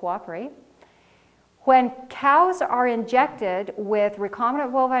clicker will cooperate. When cows are injected with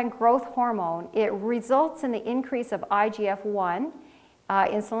recombinant bovine growth hormone, it results in the increase of IGF-1,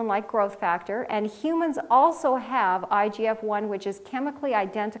 insulin-like growth factor, and humans also have IGF-1, which is chemically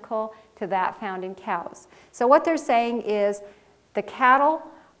identical to that found in cows. So what they're saying is the cattle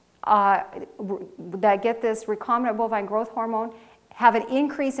that get this recombinant bovine growth hormone have an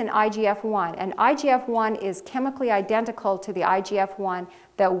increase in IGF-1, and IGF-1 is chemically identical to the IGF-1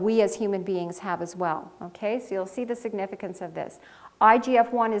 that we as human beings have as well. Okay, so you'll see the significance of this.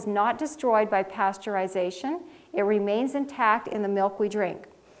 IGF-1 is not destroyed by pasteurization. It remains intact in the milk we drink.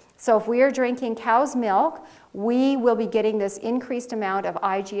 So if we are drinking cow's milk, we will be getting this increased amount of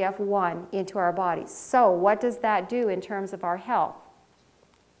IGF-1 into our bodies. So what does that do in terms of our health?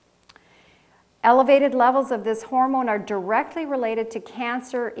 Elevated levels of this hormone are directly related to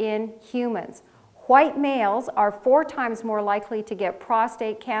cancer in humans. White males are 4 times more likely to get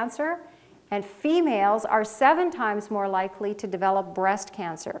prostate cancer, and females are 7 times more likely to develop breast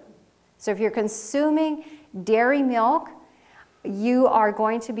cancer. So if you're consuming dairy milk, you are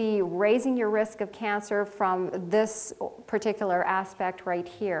going to be raising your risk of cancer from this particular aspect right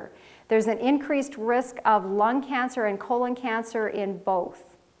here. There's an increased risk of lung cancer and colon cancer in both.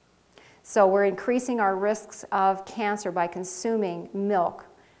 So we're increasing our risks of cancer by consuming milk,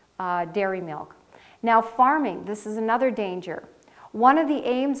 dairy milk. Now farming, this is another danger. One of the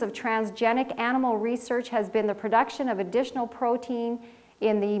aims of transgenic animal research has been the production of additional protein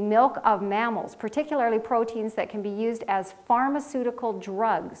in the milk of mammals, particularly proteins that can be used as pharmaceutical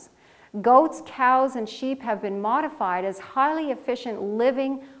drugs. Goats, cows, and sheep have been modified as highly efficient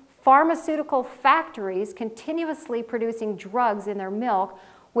living pharmaceutical factories continuously producing drugs in their milk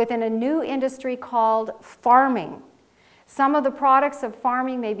within a new industry called farming. Some of the products of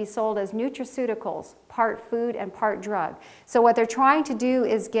farming may be sold as nutraceuticals, part food and part drug. So what they're trying to do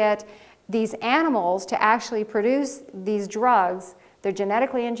is get these animals to actually produce these drugs. They're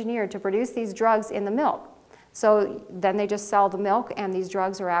genetically engineered to produce these drugs in the milk. So then they just sell the milk, and these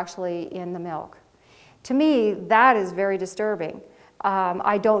drugs are actually in the milk. To me, that is very disturbing.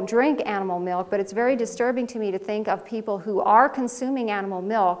 I don't drink animal milk, but it's very disturbing to me to think of people who are consuming animal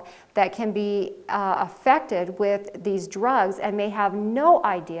milk that can be affected with these drugs and may have no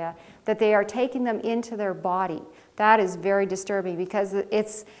idea that they are taking them into their body. That is very disturbing, because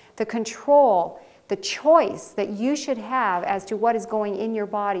it's the control, the choice that you should have as to what is going in your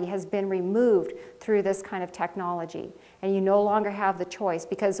body has been removed through this kind of technology. And you no longer have the choice,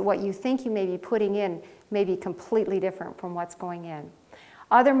 because what you think you may be putting in may be completely different from what's going in.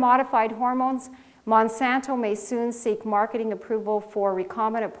 Other modified hormones, Monsanto may soon seek marketing approval for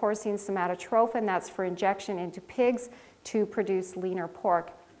recombinant porcine somatotrophin. That's for injection into pigs to produce leaner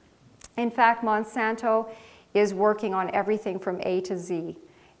pork. In fact, Monsanto is working on everything from A to Z.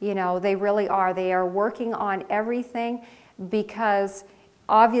 You know, they really are. They are working on everything, because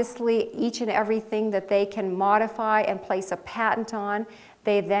obviously each and everything that they can modify and place a patent on,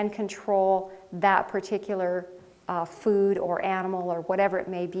 they then control that particular food or animal or whatever it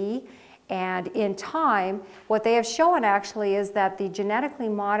may be. And in time, what they have shown actually is that the genetically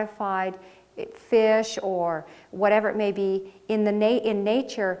modified fish or whatever it may be in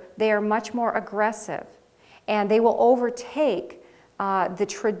nature, they are much more aggressive, and they will overtake the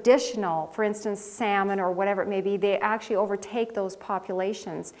traditional, for instance, salmon or whatever it may be. They actually overtake those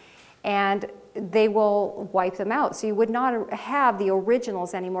populations, and they will wipe them out. So you would not have the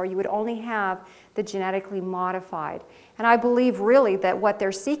originals anymore. You would only have the genetically modified. And I believe really that what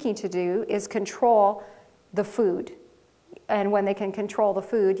they're seeking to do is control the food. And when they can control the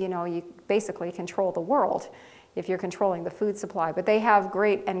food, you know, you basically control the world if you're controlling the food supply. But they have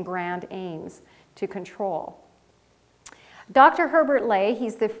great and grand aims to control. Dr. Herbert Lay,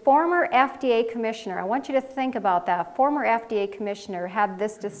 he's the former FDA commissioner. I want you to think about that. Former FDA commissioner had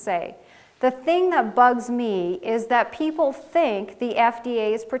this to say: the thing that bugs me is that people think the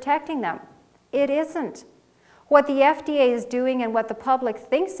FDA is protecting them. It isn't. What the FDA is doing and what the public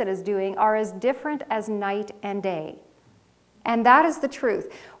thinks it is doing are as different as night and day. And that is the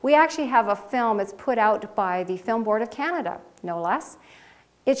truth. We actually have a film, it's put out by the Film Board of Canada, no less.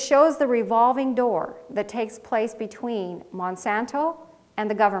 It shows the revolving door that takes place between Monsanto and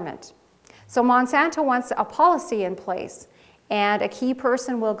the government. So Monsanto wants a policy in place, and a key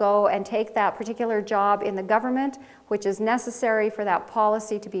person will go and take that particular job in the government, which is necessary for that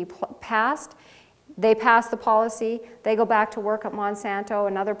policy to be passed. They pass the policy, they go back to work at Monsanto,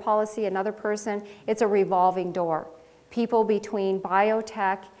 another policy, another person. It's a revolving door. People between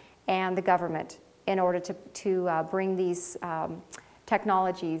biotech and the government in order to bring these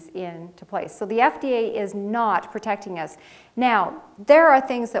technologies into place. So the FDA is not protecting us. Now, there are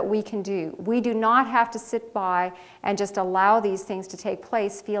things that we can do. We do not have to sit by and just allow these things to take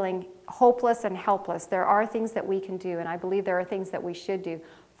place feeling hopeless and helpless. There are things that we can do, and I believe there are things that we should do.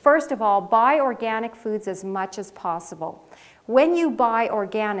 First of all, buy organic foods as much as possible. When you buy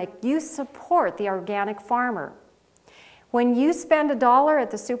organic, you support the organic farmer. When you spend $1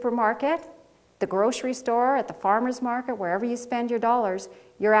 at the supermarket, the grocery store, at the farmer's market, wherever you spend your dollars,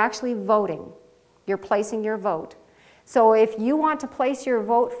 you're actually voting. You're placing your vote. So if you want to place your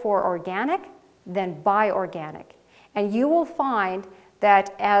vote for organic, then buy organic. And you will find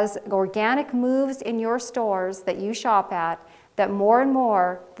that as organic moves in your stores that you shop at, that more and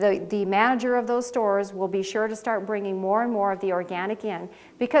more, the manager of those stores will be sure to start bringing more and more of the organic in,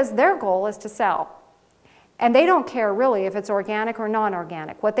 because their goal is to sell. And they don't care really if it's organic or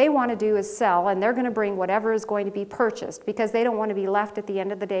non-organic. What they want to do is sell, and they're going to bring whatever is going to be purchased, because they don't want to be left at the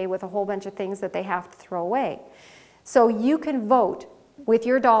end of the day with a whole bunch of things that they have to throw away. So you can vote with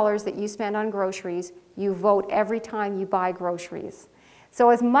your dollars that you spend on groceries. You vote every time you buy groceries.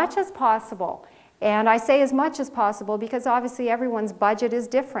 So as much as possible, and I say as much as possible because obviously everyone's budget is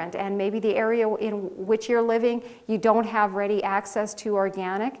different, and maybe the area in which you're living, you don't have ready access to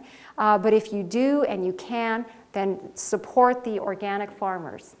organic. But if you do and you can, then support the organic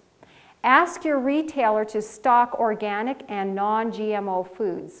farmers. Ask your retailer to stock organic and non-GMO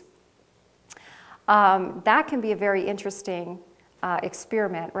foods. That can be a very interesting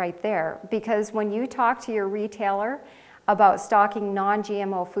experiment right there, because when you talk to your retailer about stocking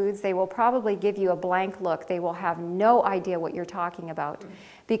non-GMO foods, they will probably give you a blank look. They will have no idea what you're talking about.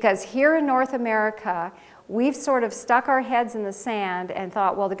 Because here in North America, we've sort of stuck our heads in the sand and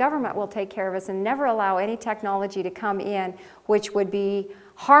thought, well, the government will take care of us, and never allow any technology to come in which would be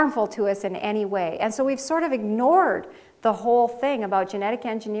harmful to us in any way. And so we've sort of ignored the whole thing about genetic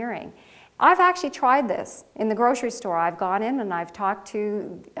engineering. I've actually tried this in the grocery store. I've gone in and I've talked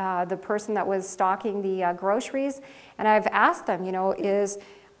to the person that was stocking the groceries, and I've asked them, you know,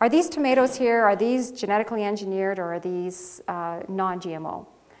 are these tomatoes here, are these genetically engineered or are these non-GMO?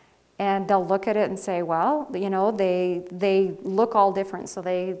 And they'll look at it and say, well, you know, they look all different, so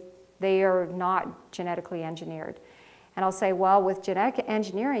they are not genetically engineered. And I'll say, well, with genetic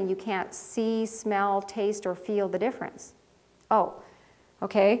engineering, you can't see, smell, taste, or feel the difference. Oh,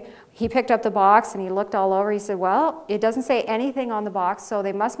 okay. He picked up the box and he looked all over. He said, well, it doesn't say anything on the box, so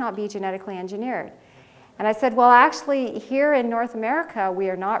they must not be genetically engineered. And I said, well, actually, here in North America, we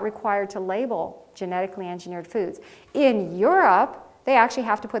are not required to label genetically engineered foods. In Europe, they actually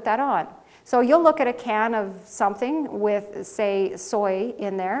have to put that on. So you'll look at a can of something with, say, soy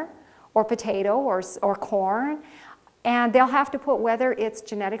in there, or potato, or corn, and they'll have to put whether it's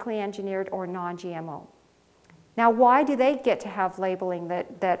genetically engineered or non-GMO. Now, why do they get to have labeling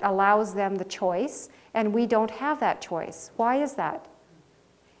that allows them the choice, and we don't have that choice? Why is that?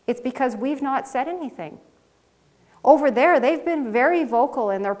 It's because we've not said anything. Over there, they've been very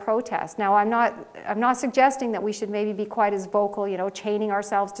vocal in their protest. Now, I'm not suggesting that we should maybe be quite as vocal, you know, chaining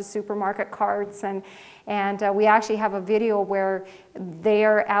ourselves to supermarket carts, and we actually have a video where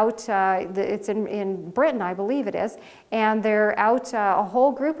they're out, it's in Britain, I believe it is, and they're out, a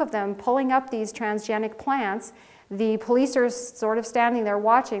whole group of them, pulling up these transgenic plants. The police are sort of standing there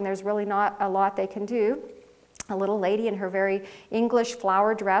watching. There's really not a lot they can do. A little lady in her very English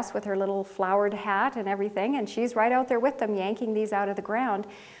flower dress with her little flowered hat and everything, and she's right out there with them yanking these out of the ground.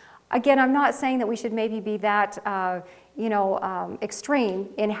 Again, I'm not saying that we should maybe be that extreme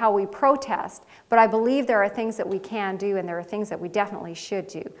in how we protest, but I believe there are things that we can do and there are things that we definitely should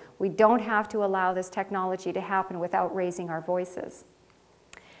do. We don't have to allow this technology to happen without raising our voices.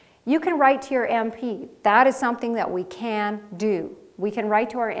 You can write to your MP. That is something that we can do. We can write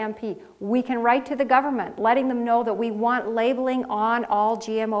to our MP. We can write to the government, letting them know that we want labeling on all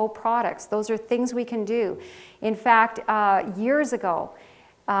GMO products. Those are things we can do. In fact, years ago,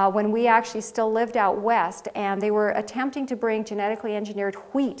 when we actually still lived out west, and they were attempting to bring genetically engineered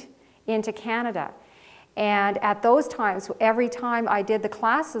wheat into Canada. And at those times, every time I did the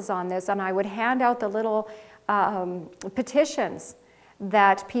classes on this, and I would hand out the little petitions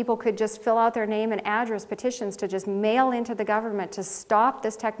that people could just fill out their name and address, petitions to just mail into the government to stop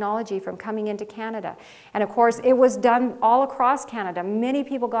this technology from coming into Canada. And of course, it was done all across Canada. Many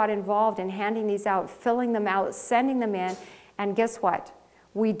people got involved in handing these out, filling them out, sending them in, and guess what?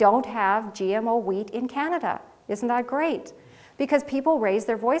 We don't have GMO wheat in Canada. Isn't that great? Because people raised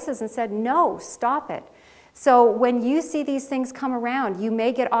their voices and said, no, stop it. So when you see these things come around, you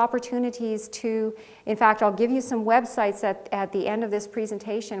may get opportunities to, in fact, I'll give you some websites at the end of this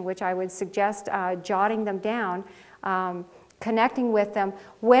presentation, which I would suggest jotting them down, connecting with them.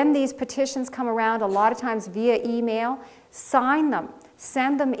 When these petitions come around, a lot of times via email, sign them,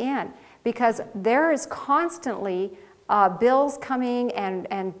 send them in, because there is constantly bills coming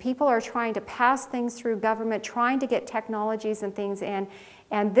and people are trying to pass things through government, trying to get technologies and things in.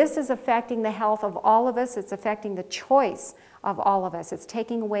 And this is affecting the health of all of us. It's affecting the choice of all of us. It's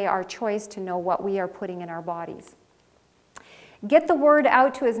taking away our choice to know what we are putting in our bodies. Get the word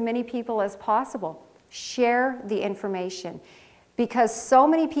out to as many people as possible. Share the information. Because so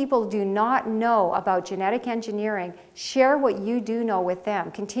many people do not know about genetic engineering, share what you do know with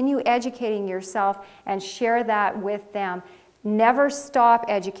them. Continue educating yourself and share that with them. Never stop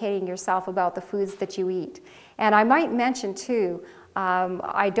educating yourself about the foods that you eat. And I might mention too,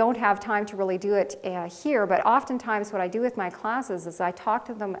 I don't have time to really do it here, but oftentimes what I do with my classes is I talk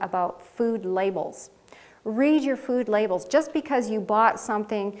to them about food labels. Read your food labels. Just because you bought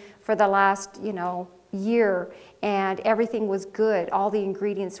something for the last, year and everything was good, all the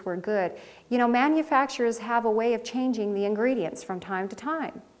ingredients were good. Manufacturers have a way of changing the ingredients from time to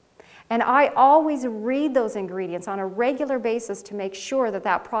time. And I always read those ingredients on a regular basis to make sure that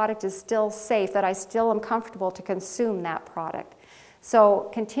that product is still safe, that I still am comfortable to consume that product. So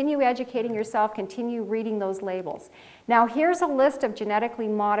continue educating yourself, continue reading those labels. Now here's a list of genetically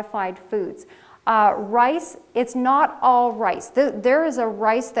modified foods. Rice, it's not all rice. There is a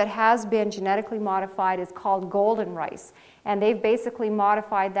rice that has been genetically modified. It's called golden rice. And they've basically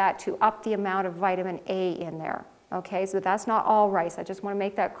modified that to up the amount of vitamin A in there. Okay, so that's not all rice. I just want to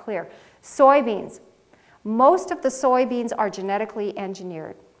make that clear. Soybeans. Most of the soybeans are genetically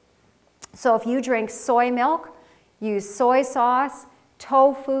engineered. So if you drink soy milk, use soy sauce,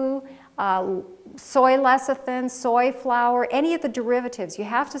 tofu, soy lecithin, soy flour, any of the derivatives. You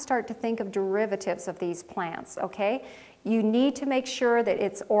have to start to think of derivatives of these plants, okay? You need to make sure that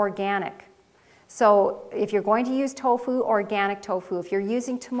it's organic. So if you're going to use tofu, organic tofu. If you're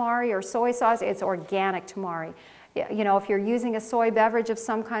using tamari or soy sauce, it's organic tamari. If you're using a soy beverage of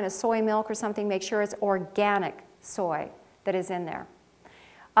some kind of soy milk or something, make sure it's organic soy that is in there.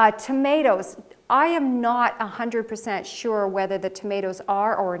 Tomatoes, I am not 100% sure whether the tomatoes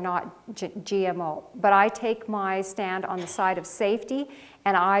are or not GMO, but I take my stand on the side of safety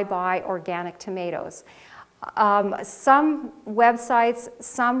and I buy organic tomatoes. Some websites,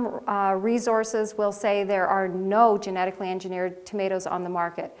 some resources will say there are no genetically engineered tomatoes on the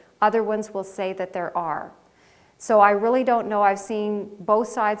market. Other ones will say that there are. So I really don't know. I've seen both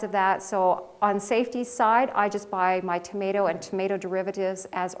sides of that. So on safety side, I just buy my tomato and tomato derivatives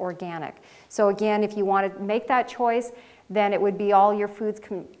as organic. So again, if you want to make that choice, then it would be all your foods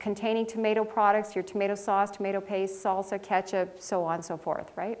containing tomato products, your tomato sauce, tomato paste, salsa, ketchup, so on and so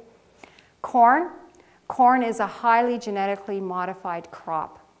forth, right? Corn. Corn is a highly genetically modified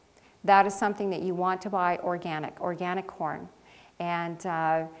crop. That is something that you want to buy organic corn.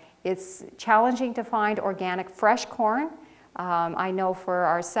 And it's challenging to find organic fresh corn. I know for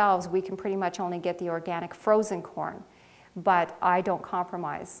ourselves, we can pretty much only get the organic frozen corn, but I don't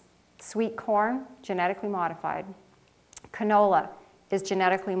compromise. Sweet corn, genetically modified. Canola is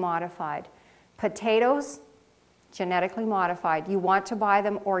genetically modified. Potatoes, genetically modified. You want to buy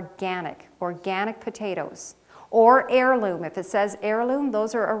them organic potatoes. Or heirloom. If it says heirloom,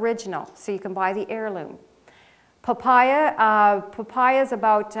 those are original, so you can buy the heirloom. Papaya, papayas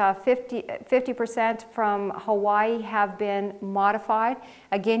about 50% from Hawaii have been modified.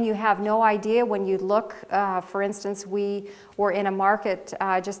 Again, you have no idea when you look. For instance, we were in a market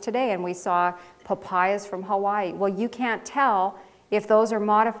just today and we saw papayas from Hawaii. Well, you can't tell if those are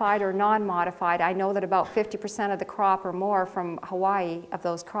modified or non-modified. I know that about 50% of the crop or more from Hawaii of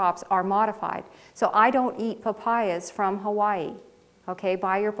those crops are modified. So I don't eat papayas from Hawaii. Okay,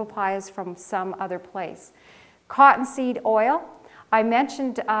 buy your papayas from some other place. Cottonseed oil. I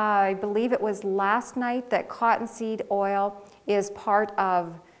mentioned, I believe it was last night, that cottonseed oil is part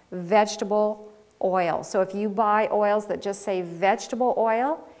of vegetable oil. So if you buy oils that just say vegetable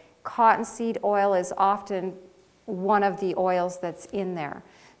oil, cottonseed oil is often one of the oils that's in there.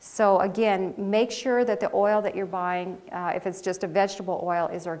 So again, make sure that the oil that you're buying, if it's just a vegetable oil,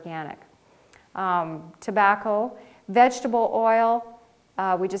 is organic. Tobacco, vegetable oil.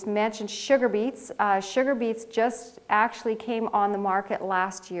 We just mentioned sugar beets. Sugar beets just actually came on the market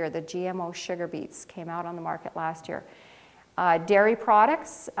last year. The GMO sugar beets came out on the market last year. Dairy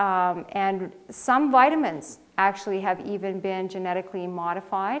products and some vitamins actually have even been genetically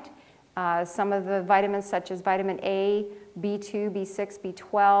modified. Some of the vitamins such as vitamin A, B2, B6,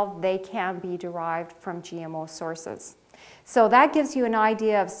 B12, they can be derived from GMO sources. So that gives you an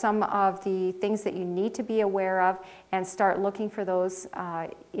idea of some of the things that you need to be aware of and start looking for those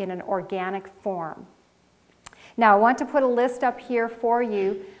in an organic form. Now I want to put a list up here for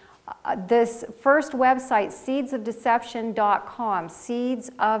you. This first website, seedsofdeception.com,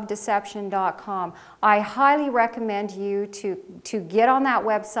 seedsofdeception.com. I highly recommend you to get on that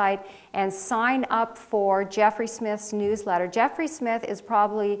website and sign up for Jeffrey Smith's newsletter. Jeffrey Smith is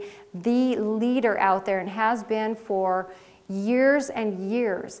probably the leader out there and has been for years and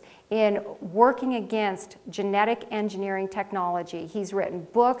years in working against genetic engineering technology. He's written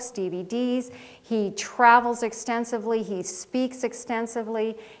books, DVDs, he travels extensively, he speaks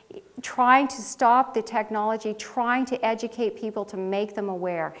extensively, trying to stop the technology, trying to educate people to make them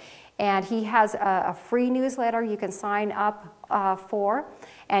aware. And he has a free newsletter you can sign up for,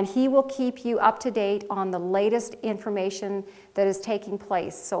 and he will keep you up to date on the latest information that is taking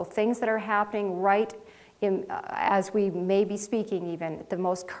place. So things that are happening right as we may be speaking even, the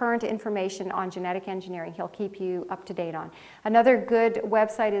most current information on genetic engineering, he'll keep you up to date on. Another good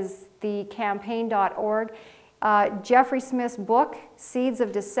website is thecampaign.org. Jeffrey Smith's book, Seeds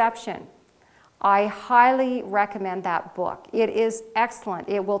of Deception. I highly recommend that book. It is excellent.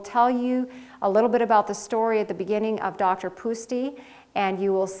 It will tell you a little bit about the story at the beginning of Dr. Pusti, and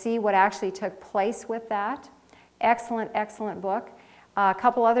you will see what actually took place with that. Excellent, excellent book. A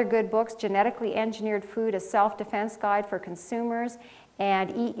couple other good books, Genetically Engineered Food, A Self-Defense Guide for Consumers,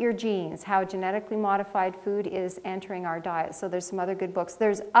 and Eat Your Genes, How Genetically Modified Food is Entering Our Diet. So there's some other good books.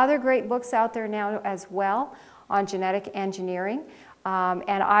 There's other great books out there now as well on genetic engineering.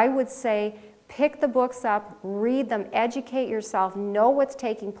 And I would say pick the books up, read them, educate yourself, know what's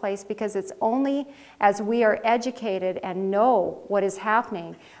taking place, because it's only as we are educated and know what is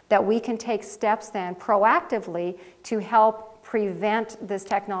happening that we can take steps then proactively to help prevent this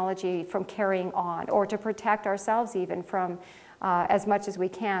technology from carrying on, or to protect ourselves even from, as much as we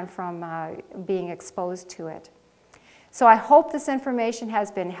can, from being exposed to it. So I hope this information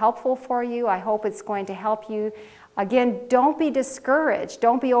has been helpful for you. I hope it's going to help you. Again, don't be discouraged.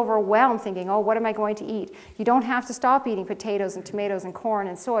 Don't be overwhelmed thinking, oh, what am I going to eat? You don't have to stop eating potatoes and tomatoes and corn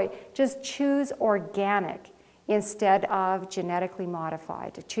and soy. Just choose organic instead of genetically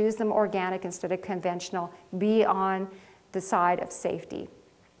modified, to choose them organic instead of conventional, be on the side of safety.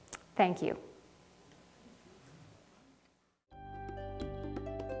 Thank you.